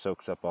 it just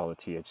soaks up all the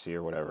THC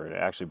or whatever, and it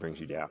actually brings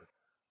you down.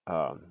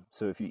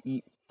 So if you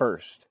eat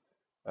first,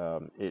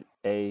 it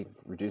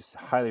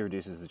highly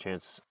reduces the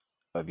chance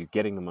of you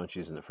getting the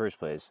munchies in the first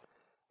place,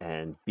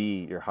 and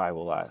B, your high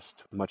will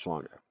last much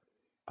longer.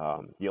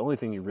 The only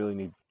thing you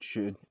really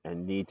should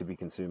need to be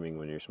consuming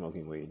when you're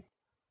smoking weed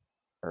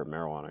or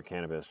marijuana or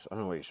cannabis, I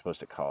don't know what you're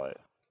supposed to call it.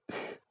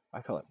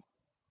 I call it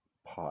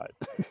pot,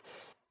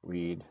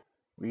 weed,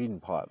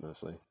 and pot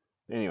mostly.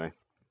 Anyway,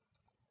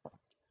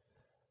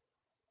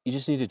 you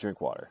just need to drink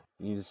water.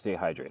 You need to stay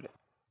hydrated.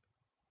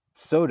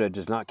 Soda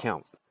does not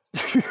count.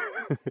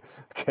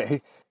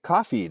 Okay,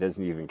 coffee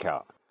doesn't even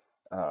count.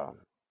 Um,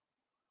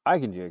 I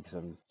can do it because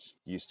I'm just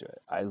used to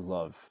it. I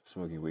love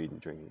smoking weed and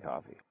drinking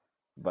coffee,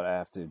 but I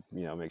have to,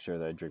 make sure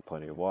that I drink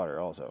plenty of water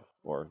also,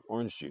 or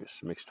orange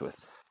juice mixed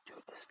with. Dude,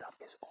 this stuff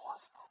is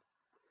awesome.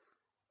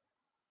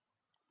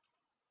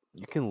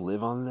 You can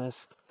live on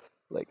this.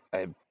 Like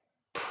I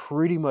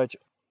pretty much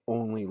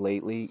only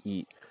lately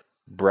eat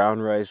brown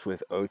rice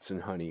with oats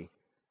and honey.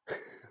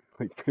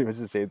 Like pretty much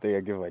the same thing I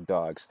give my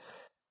dogs,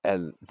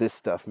 and this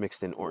stuff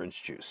mixed in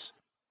orange juice.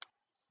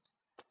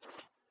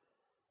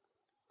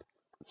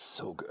 It's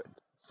so good.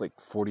 It's like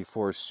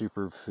 44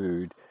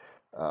 superfood,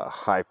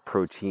 high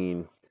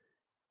protein.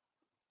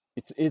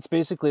 It's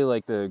basically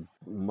like the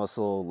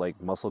muscle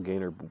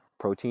gainer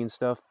protein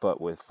stuff, but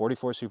with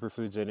 44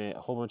 superfoods in it, a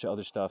whole bunch of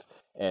other stuff,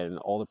 and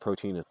all the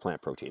protein is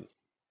plant protein.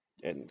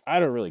 And I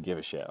don't really give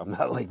a shit. I'm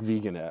not like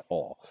vegan at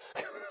all.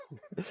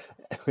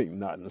 Like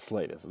not in the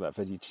slightest. I'm not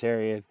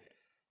vegetarian.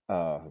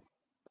 Uh,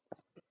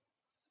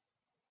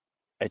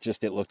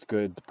 it looked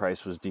good. The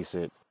price was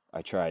decent.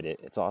 I tried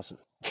it. It's awesome.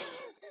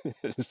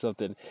 It's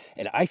something,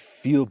 and I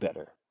feel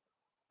better.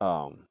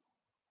 Um,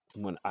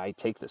 when I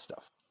take this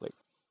stuff. Like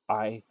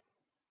I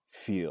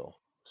feel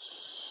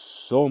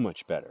so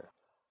much better.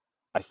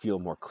 I feel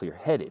more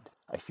clear-headed.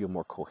 I feel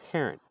more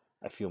coherent.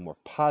 I feel more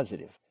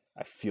positive.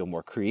 I feel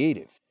more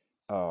creative.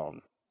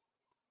 Um,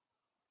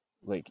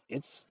 like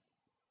it's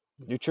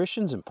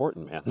nutrition's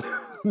important, man.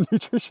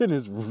 Nutrition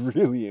is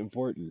really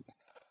important.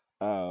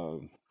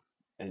 Um,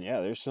 and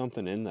yeah, there's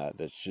something in that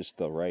that's just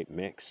the right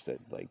mix that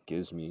like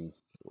gives me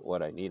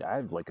what I need. I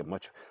have like a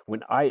much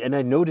I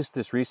noticed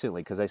this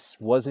recently because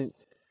wasn't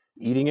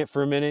eating it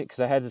for a minute because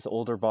I had this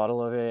older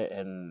bottle of it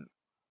and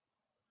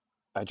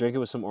I drank it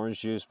with some orange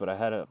juice, but I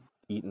had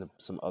eaten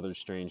some other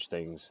strange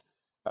things.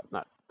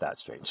 Not that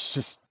strange,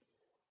 just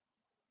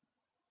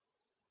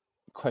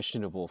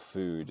questionable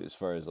food as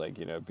far as like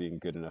being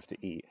good enough to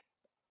eat.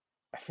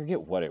 I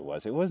forget what it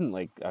was. It wasn't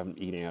like I'm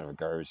eating out of a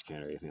garbage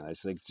can or anything.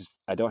 It's like just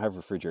I don't have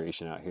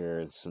refrigeration out here.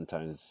 And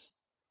sometimes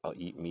I'll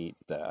eat meat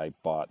that I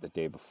bought the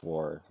day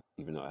before,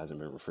 even though it hasn't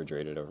been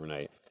refrigerated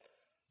overnight.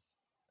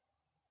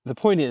 The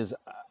point is,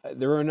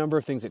 there were a number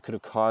of things that could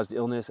have caused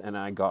illness, and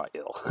I got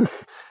ill.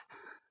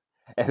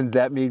 And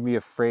that made me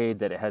afraid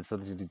that it had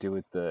something to do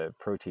with the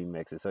protein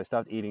mixes. So I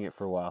stopped eating it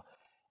for a while.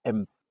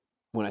 And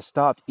when I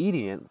stopped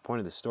eating it, the point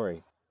of the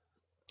story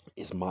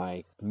is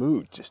my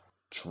mood just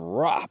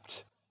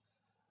dropped.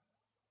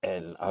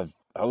 And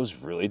I was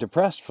really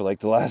depressed for like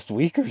the last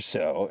week or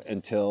so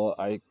until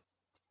I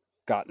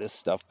got this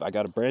stuff. I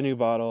got a brand new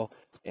bottle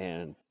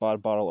and bought a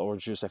bottle of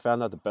orange juice. I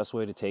found out the best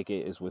way to take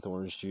it is with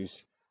orange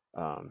juice.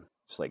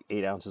 Just like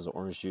 8 ounces of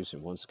orange juice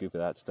and one scoop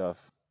of that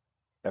stuff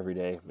every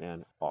day.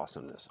 Man,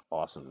 awesomeness,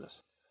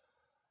 awesomeness.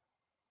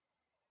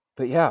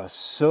 But yeah, I was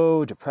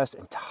so depressed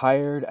and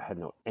tired. I had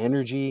no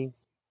energy,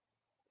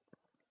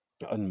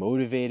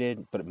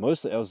 unmotivated, but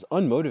mostly I was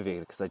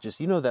unmotivated because I just,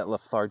 that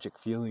lethargic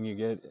feeling you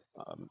get.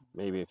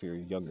 Maybe if you're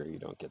younger, you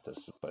don't get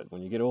this, but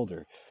when you get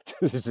older,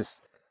 there's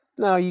this.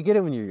 No, you get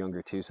it when you're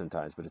younger too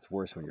sometimes, but it's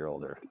worse when you're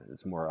older.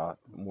 It's more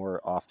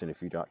often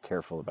if you're not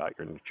careful about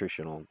your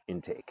nutritional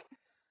intake,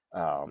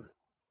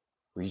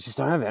 where you just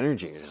don't have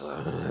energy. You're just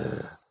like,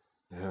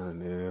 "Ugh,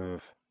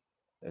 move."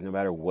 And no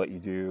matter what you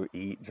do,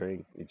 eat,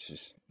 drink, you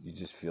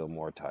just feel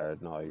more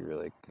tired, and all you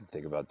really can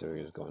think about doing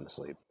is going to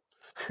sleep.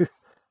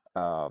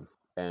 Um,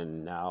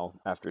 and now,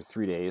 after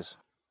 3 days,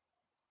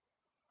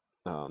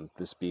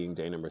 this being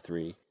day number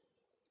three,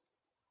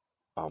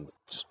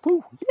 just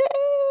woo,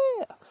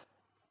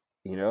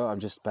 yeah, I'm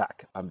just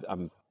back.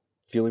 I'm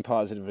feeling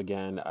positive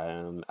again.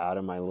 I'm out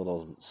of my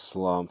little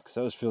slump because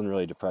I was feeling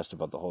really depressed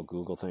about the whole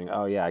Google thing.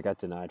 Oh yeah, I got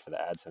denied for the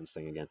AdSense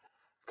thing again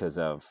because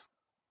of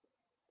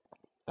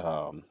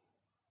um,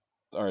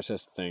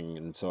 RSS thing,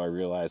 and so I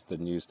realized the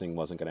news thing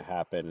wasn't going to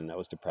happen, and that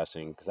was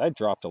depressing because I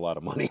dropped a lot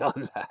of money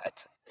on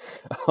that,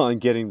 on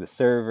getting the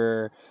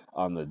server,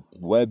 on the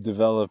web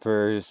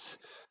developers,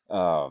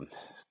 um,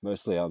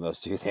 mostly on those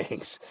two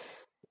things.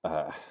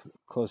 Uh,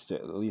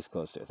 at least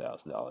close to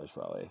 $1,000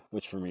 probably,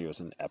 which for me was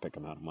an epic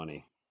amount of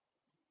money.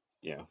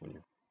 Yeah, when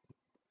you're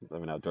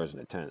living outdoors in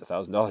a tent,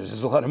 $1,000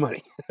 is a lot of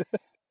money.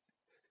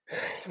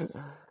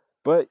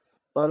 But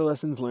a lot of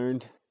lessons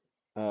learned.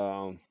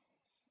 Um,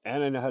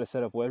 and I know how to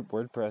set up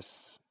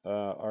WordPress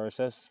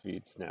RSS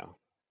feeds now,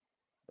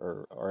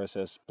 or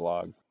RSS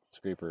blog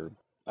scraper.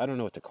 I don't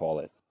know what to call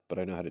it, but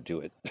I know how to do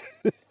it.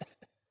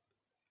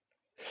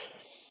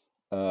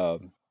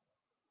 um,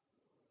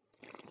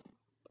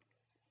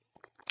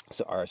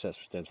 so RSS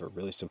stands for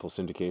really simple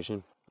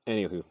syndication.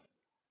 Anywho,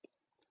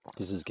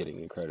 this is getting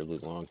incredibly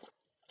long,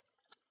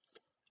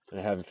 and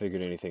I haven't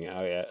figured anything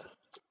out yet.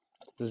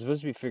 So I'm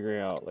supposed to be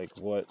figuring out like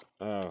what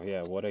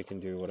I can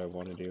do, what I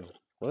want to do.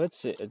 Well,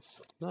 that's it.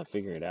 It's not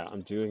figuring it out.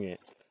 I'm doing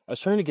it. I was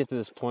trying to get to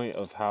this point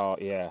of how,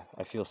 yeah,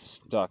 I feel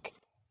stuck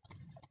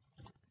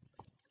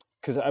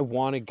because I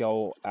want to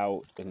go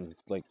out and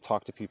like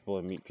talk to people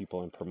and meet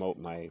people and promote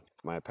my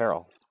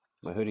apparel,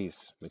 my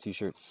hoodies, my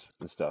t-shirts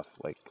and stuff.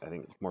 Like I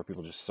think more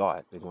people just saw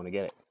it, they'd want to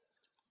get it,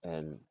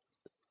 and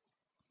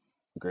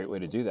a great way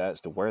to do that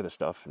is to wear the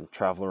stuff and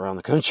travel around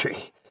the country.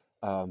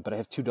 But I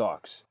have two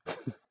dogs. I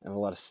have a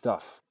lot of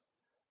stuff.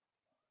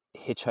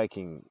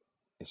 Hitchhiking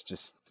is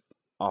just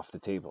off the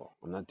table.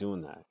 I'm not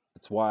doing that.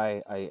 That's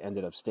why I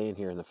ended up staying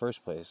here in the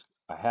first place.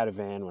 I had a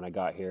van when I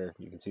got here.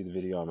 You can see the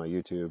video on my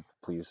YouTube.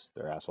 Please,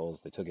 they're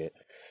assholes. They took it.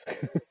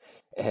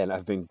 And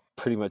I've been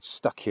pretty much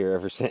stuck here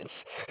ever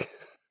since.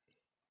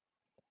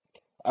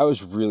 I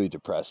was really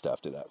depressed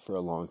after that for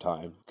a long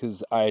time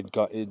because I'd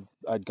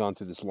gone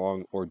through this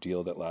long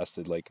ordeal that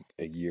lasted like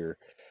a year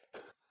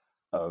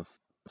of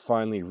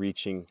finally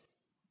reaching,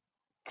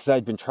 because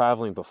I'd been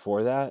traveling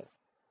before that.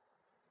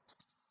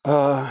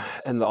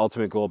 And the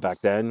ultimate goal back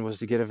then was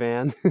to get a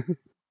van.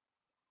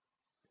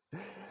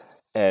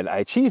 And I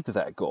achieved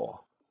that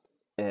goal.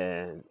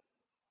 And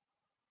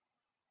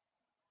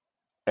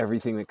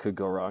everything that could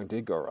go wrong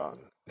did go wrong.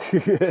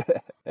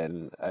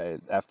 And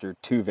after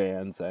two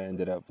vans, I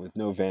ended up with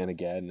no van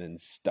again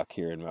and stuck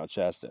here in Mount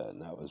Shasta.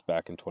 And that was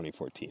back in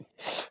 2014.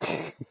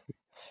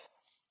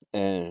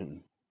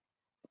 And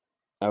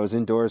I was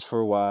indoors for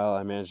a while.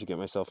 I managed to get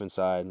myself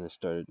inside, and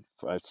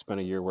I spent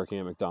a year working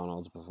at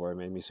McDonald's before it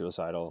made me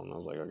suicidal. And I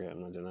was like, okay,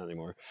 I'm not doing that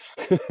anymore.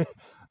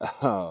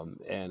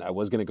 And I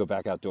was going to go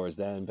back outdoors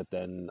then, but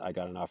then I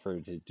got an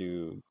offer to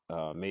do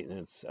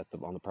maintenance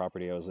on the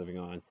property I was living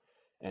on.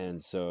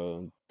 And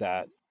so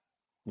that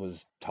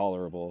was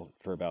tolerable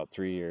for about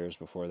 3 years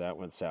before that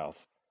went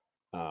south.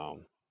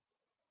 Um,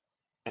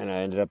 and I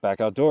ended up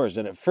back outdoors.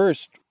 And at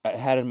first, I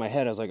had in my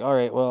head, I was like, all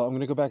right, well, I'm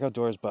going to go back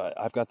outdoors, but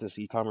I've got this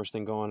e-commerce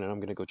thing going, and I'm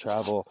going to go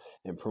travel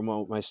and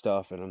promote my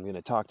stuff, and I'm going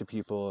to talk to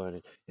people, and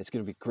it's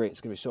going to be great.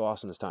 It's going to be so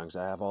awesome this time because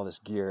I have all this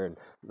gear, and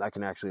I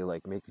can actually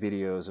like make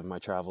videos of my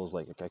travels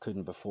like I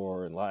couldn't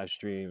before, and live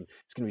stream.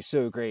 It's going to be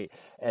so great.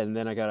 And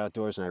then I got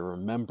outdoors, and I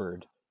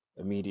remembered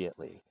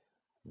immediately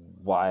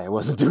why I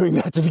wasn't doing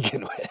that to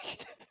begin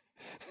with.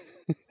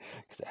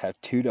 Because I have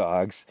two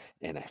dogs,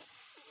 and I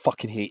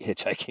fucking hate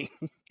hitchhiking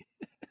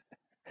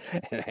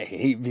and I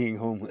hate being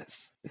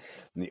homeless.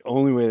 And the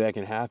only way that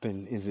can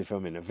happen is if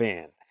I'm in a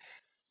van.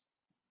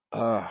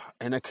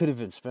 And I could have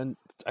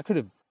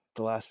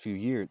the last few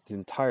years, the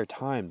entire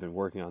time, been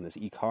working on this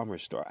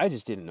e-commerce store. I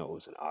just didn't know it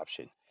was an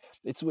option.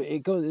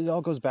 It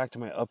all goes back to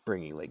my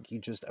upbringing. Like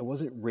I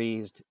wasn't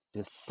raised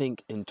to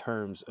think in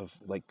terms of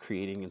like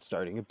creating and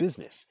starting a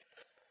business.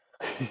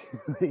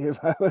 If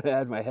I would have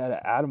had my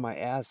head out of my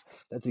ass,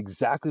 that's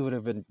exactly what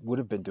would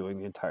have been doing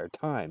the entire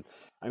time.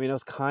 I mean, I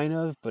was kind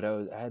of, but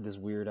I had this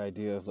weird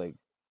idea of like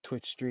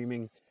Twitch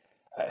streaming,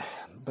 I,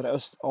 but I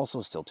was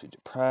also still too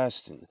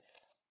depressed, and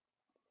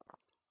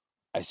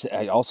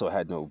I also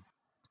had no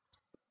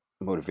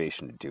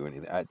motivation to do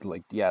anything.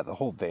 Yeah, the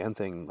whole van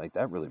thing, like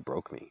that really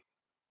broke me,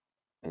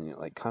 and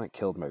like kind of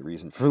killed my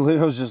reason for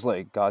living. I was just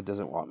like, God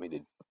doesn't want me to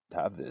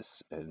have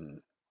this,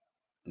 and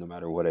no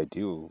matter what I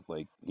do,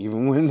 like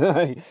even when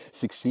I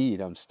succeed,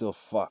 I'm still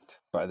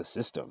fucked by the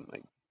system.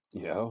 Like,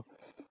 you know,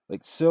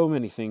 like so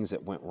many things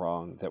that went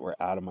wrong that were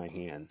out of my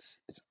hands.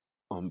 It's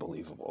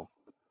unbelievable.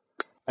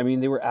 I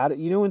mean, they were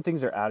when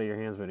things are out of your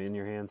hands but in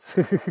your hands.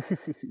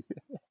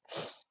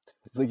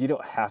 It's like you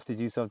don't have to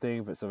do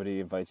something, but somebody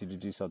invites you to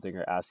do something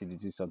or asks you to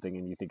do something,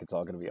 and you think it's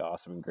all going to be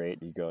awesome and great,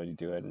 and you go and you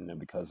do it, and then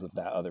because of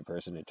that other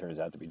person, it turns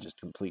out to be just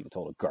complete and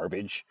total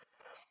garbage.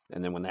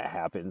 And then when that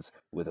happens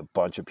with a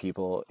bunch of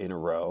people in a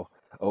row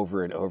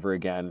over and over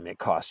again, and it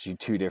costs you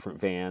two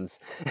different vans,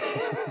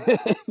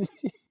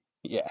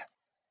 yeah,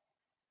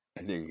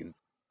 and then you can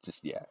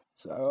yeah.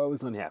 So I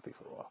was unhappy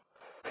for a while.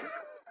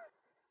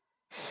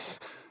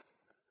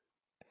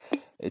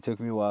 It took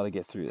me a while to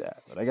get through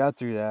that, but I got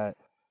through that.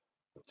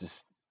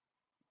 Just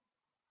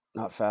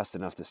not fast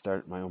enough to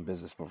start my own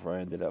business before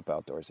I ended up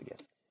outdoors again.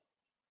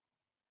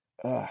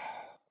 Uh,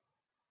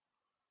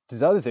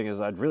 the other thing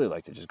is, I'd really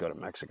like to just go to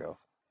Mexico.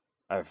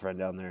 I have a friend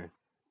down there.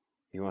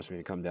 He wants me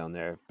to come down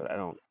there, but I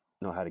don't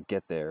know how to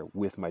get there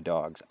with my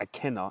dogs. I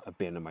cannot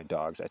abandon my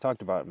dogs. I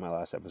talked about in my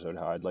last episode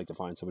how I'd like to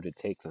find somebody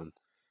to take them.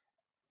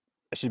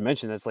 I should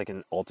mention that's like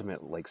an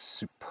ultimate, like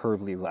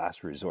superbly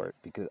last resort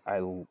because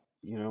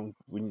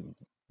when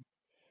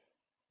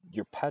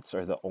your pets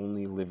are the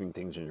only living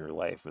things in your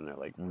life and they're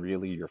like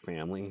really your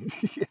family,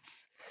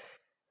 it's,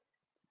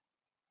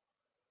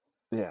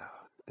 yeah,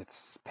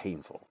 it's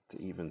painful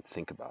to even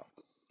think about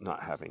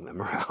not having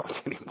them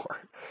around anymore.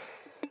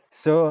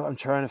 So I'm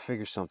trying to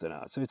figure something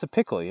out. So it's a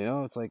pickle,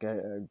 It's like I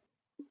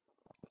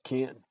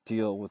can't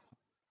deal with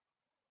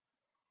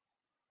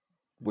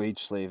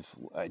wage slave.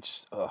 I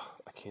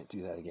can't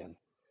do that again.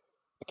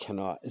 I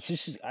cannot. It's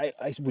just I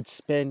would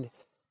spend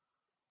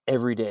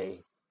every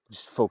day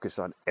just focused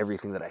on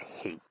everything that I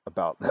hate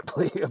about that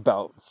place,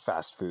 about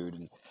fast food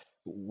and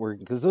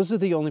working, because those are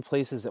the only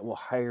places that will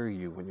hire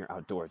you when you're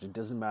outdoors. It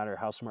doesn't matter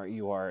how smart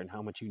you are and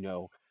how much you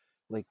know.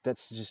 Like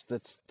that's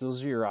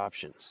those are your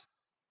options.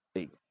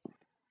 They,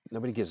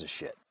 nobody gives a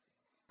shit.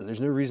 And there's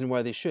no reason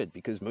why they should,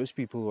 because most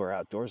people who are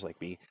outdoors like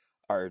me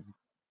are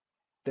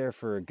there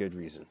for a good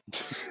reason.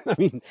 I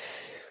mean,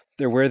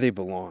 they're where they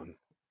belong.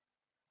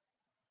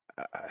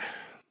 I,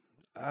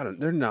 I don't.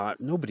 They're not.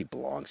 Nobody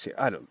belongs here.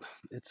 I don't.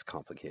 It's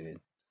complicated.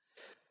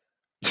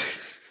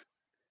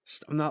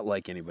 I'm not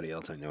like anybody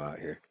else I know out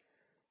here.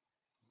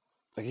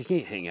 Like I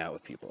can't hang out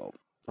with people.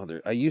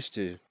 I used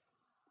to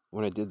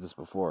when I did this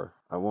before.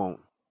 I won't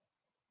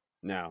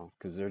now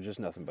because they're just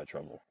nothing but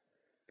trouble.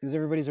 Because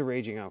everybody's a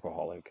raging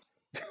alcoholic.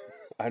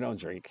 I don't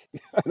drink.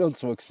 I don't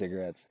smoke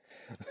cigarettes.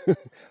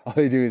 All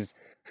they do is,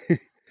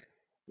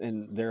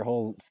 and their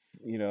whole,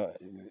 you know,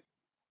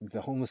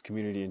 the homeless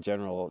community in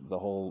general, the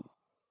whole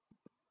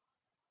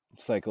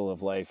cycle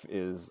of life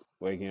is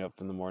waking up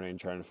in the morning,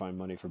 trying to find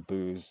money for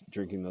booze,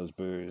 drinking those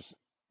booze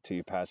till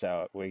you pass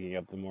out, waking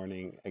up in the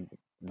morning,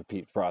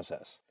 repeat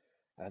process.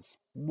 That's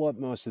what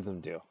most of them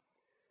do.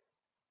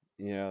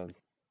 You know,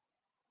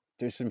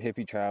 there's some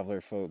hippie traveler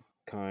folk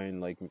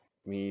kind like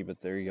me, but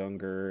they're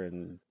younger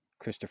and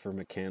Christopher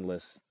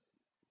McCandless,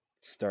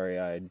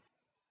 starry-eyed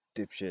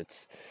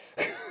dipshits.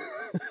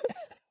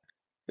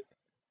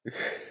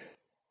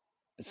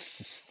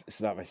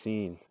 It's not my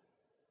scene.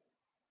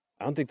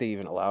 I don't think they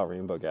even allow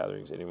rainbow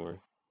gatherings anymore.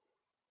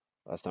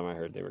 Last time I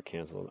heard they were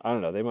canceled. I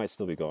don't know. They might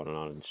still be going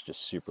on. It's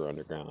just super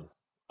underground.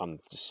 I'm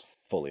just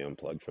fully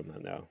unplugged from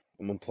that now.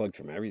 I'm unplugged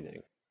from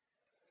everything.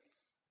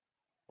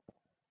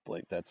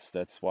 Like that's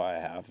why I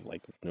have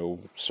like no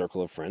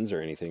circle of friends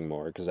or anything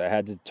more because I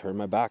had to turn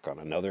my back on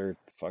another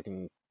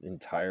fucking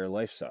entire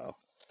lifestyle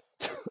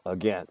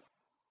again.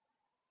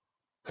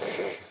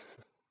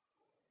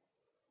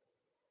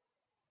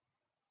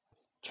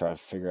 Try to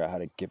figure out how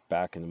to get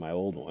back into my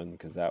old one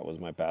because that was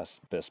my best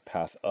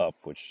path up,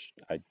 which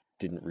I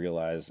didn't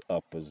realize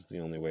up was the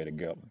only way to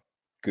go.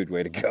 Good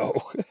way to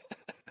go.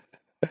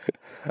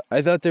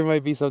 I thought there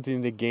might be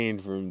something to gain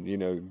from,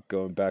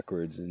 going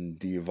backwards and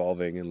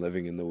de-evolving and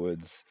living in the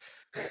woods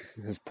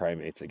as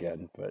primates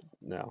again, but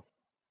no,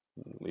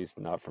 at least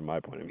not from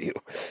my point of view.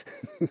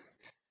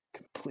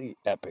 Complete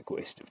epic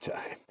waste of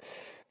time.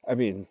 I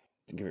mean,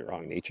 don't get me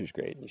wrong, nature's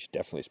great and you should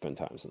definitely spend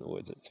times in the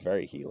woods. It's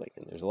very healing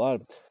and there's a lot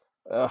of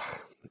Ugh,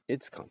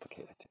 it's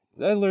complicated.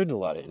 I learned a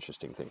lot of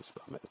interesting things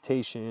about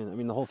meditation. I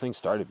mean, the whole thing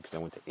started because I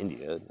went to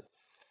India and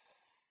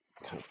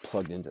kind of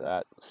plugged into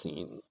that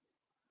scene.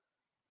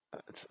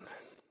 It's,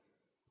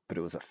 but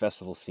it was a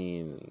festival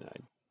scene, and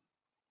I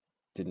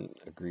didn't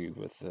agree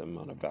with them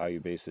on a value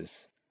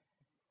basis.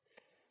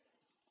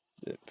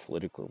 The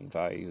political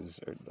values,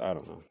 or I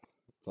don't know.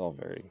 It's all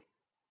very.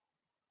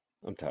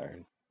 I'm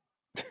tired.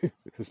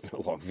 It's been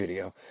a long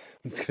video.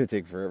 It's gonna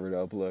take forever to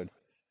upload.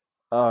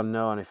 Oh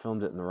no, and I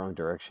filmed it in the wrong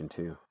direction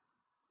too.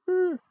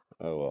 Oh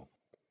well,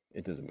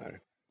 it doesn't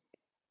matter.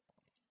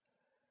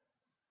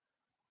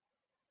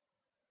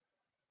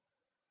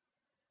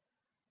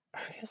 I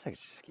guess I could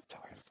just keep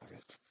talking. Fuck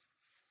it.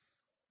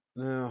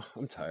 No,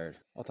 I'm tired.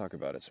 I'll talk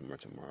about it some more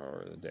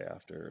tomorrow or the day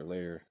after or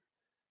later.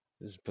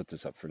 Just put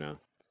this up for now.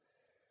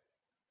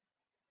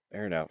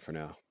 Air it out for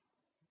now.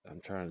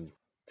 I'm trying.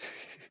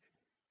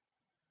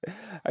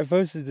 I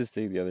posted this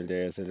thing the other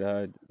day. I said,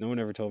 no one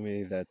ever told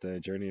me that the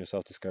journey of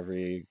self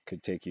discovery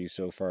could take you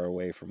so far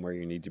away from where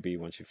you need to be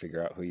once you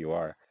figure out who you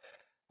are.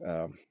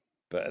 Um,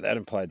 but that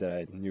implied that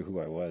I knew who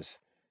I was.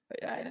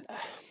 I don't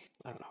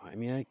know. I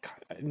mean,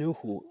 I know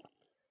who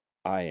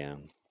I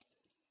am.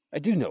 I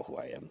do know who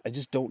I am. I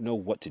just don't know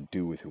what to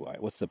do with who I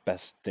am. What's the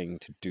best thing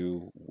to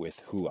do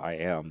with who I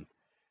am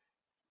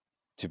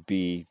to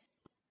be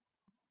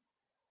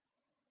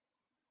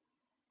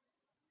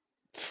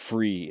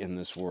free in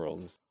this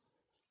world?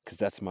 Because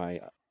that's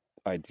my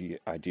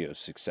idea of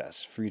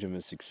success. Freedom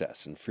is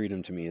success, and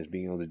freedom to me is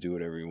being able to do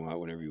whatever you want,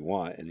 whenever you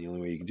want. And the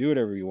only way you can do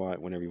whatever you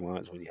want, whenever you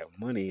want, is when you have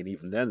money. And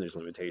even then, there's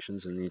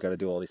limitations, and you got to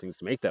do all these things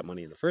to make that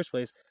money in the first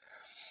place.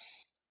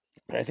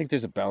 But I think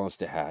there's a balance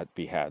to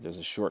be had. There's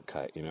a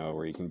shortcut,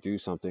 where you can do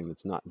something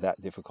that's not that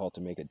difficult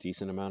to make a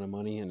decent amount of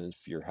money, and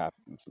if you're happy,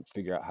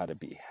 figure out how to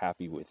be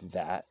happy with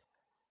that.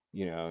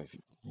 If you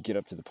get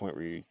up to the point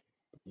where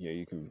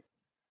you can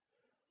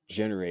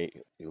generate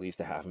at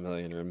least a half a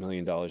million or $1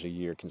 million a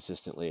year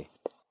consistently.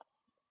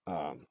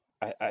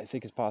 I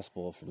think it's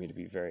possible for me to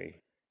be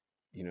very,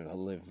 to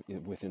live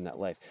within that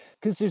life.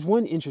 Because there's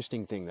one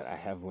interesting thing that I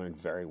have learned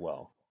very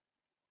well.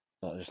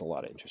 Well, there's a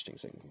lot of interesting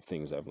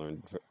things I've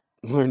learned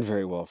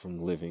very well from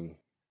living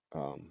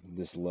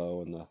this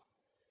low and the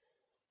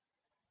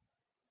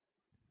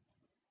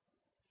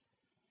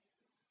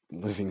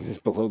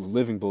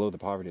living below the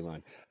poverty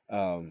line,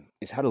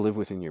 is how to live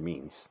within your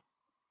means.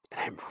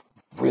 And I'm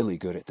really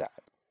good at that.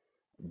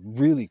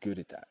 Really good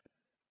at that.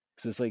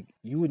 So it's like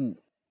you wouldn't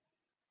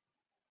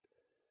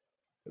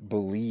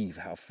believe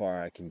how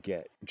far I can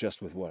get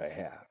just with what I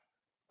have.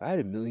 If I had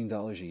 $1 million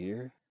a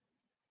year,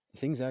 the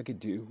things I could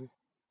do,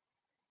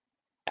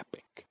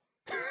 epic.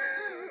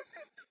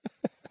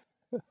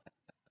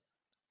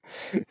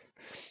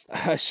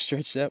 I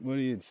stretch that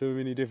money in so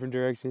many different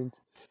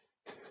directions.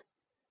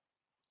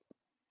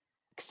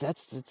 Because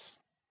that's,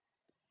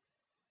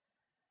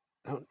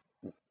 I don't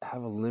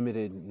have a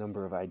limited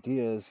number of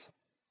ideas.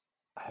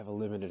 I have a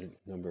limited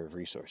number of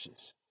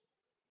resources.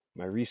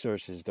 My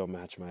resources don't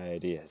match my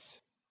ideas.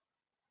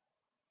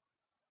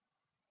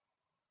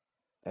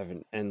 I have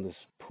an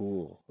endless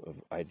pool of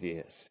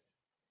ideas.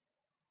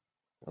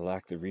 I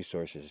lack the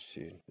resources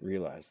to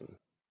realize them.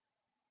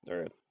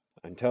 Or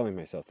I'm telling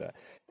myself that.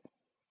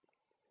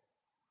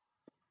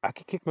 I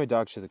could kick my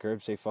dogs to the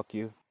curb, say fuck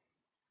you,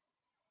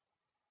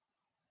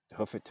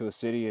 hoof it to a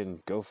city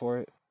and go for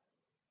it.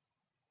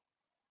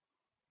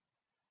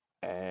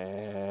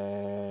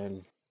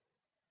 And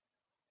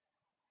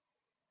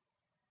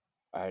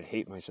I'd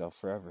hate myself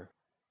forever.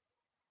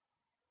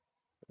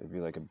 It'd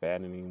be like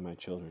abandoning my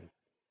children.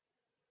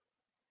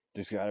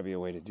 There's got to be a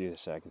way to do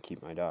this so I can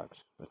keep my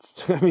dogs.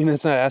 That's, I mean,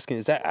 that's not asking.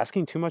 Is that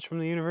asking too much from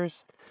the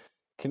universe?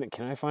 Can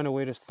I find a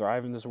way to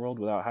thrive in this world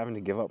without having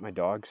to give up my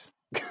dogs?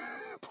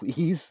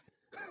 Please?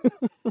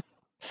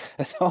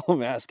 That's all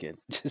I'm asking.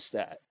 Just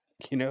that,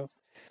 you know?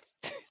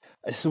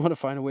 I just want to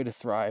find a way to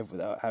thrive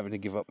without having to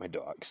give up my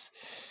dogs.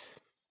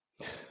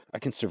 I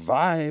can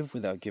survive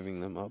without giving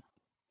them up,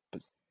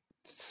 but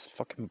it's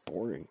fucking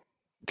boring.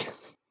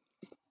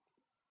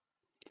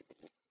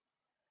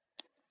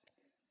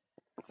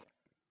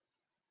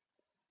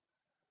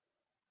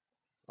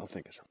 I'll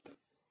think of something.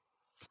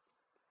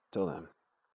 Till then.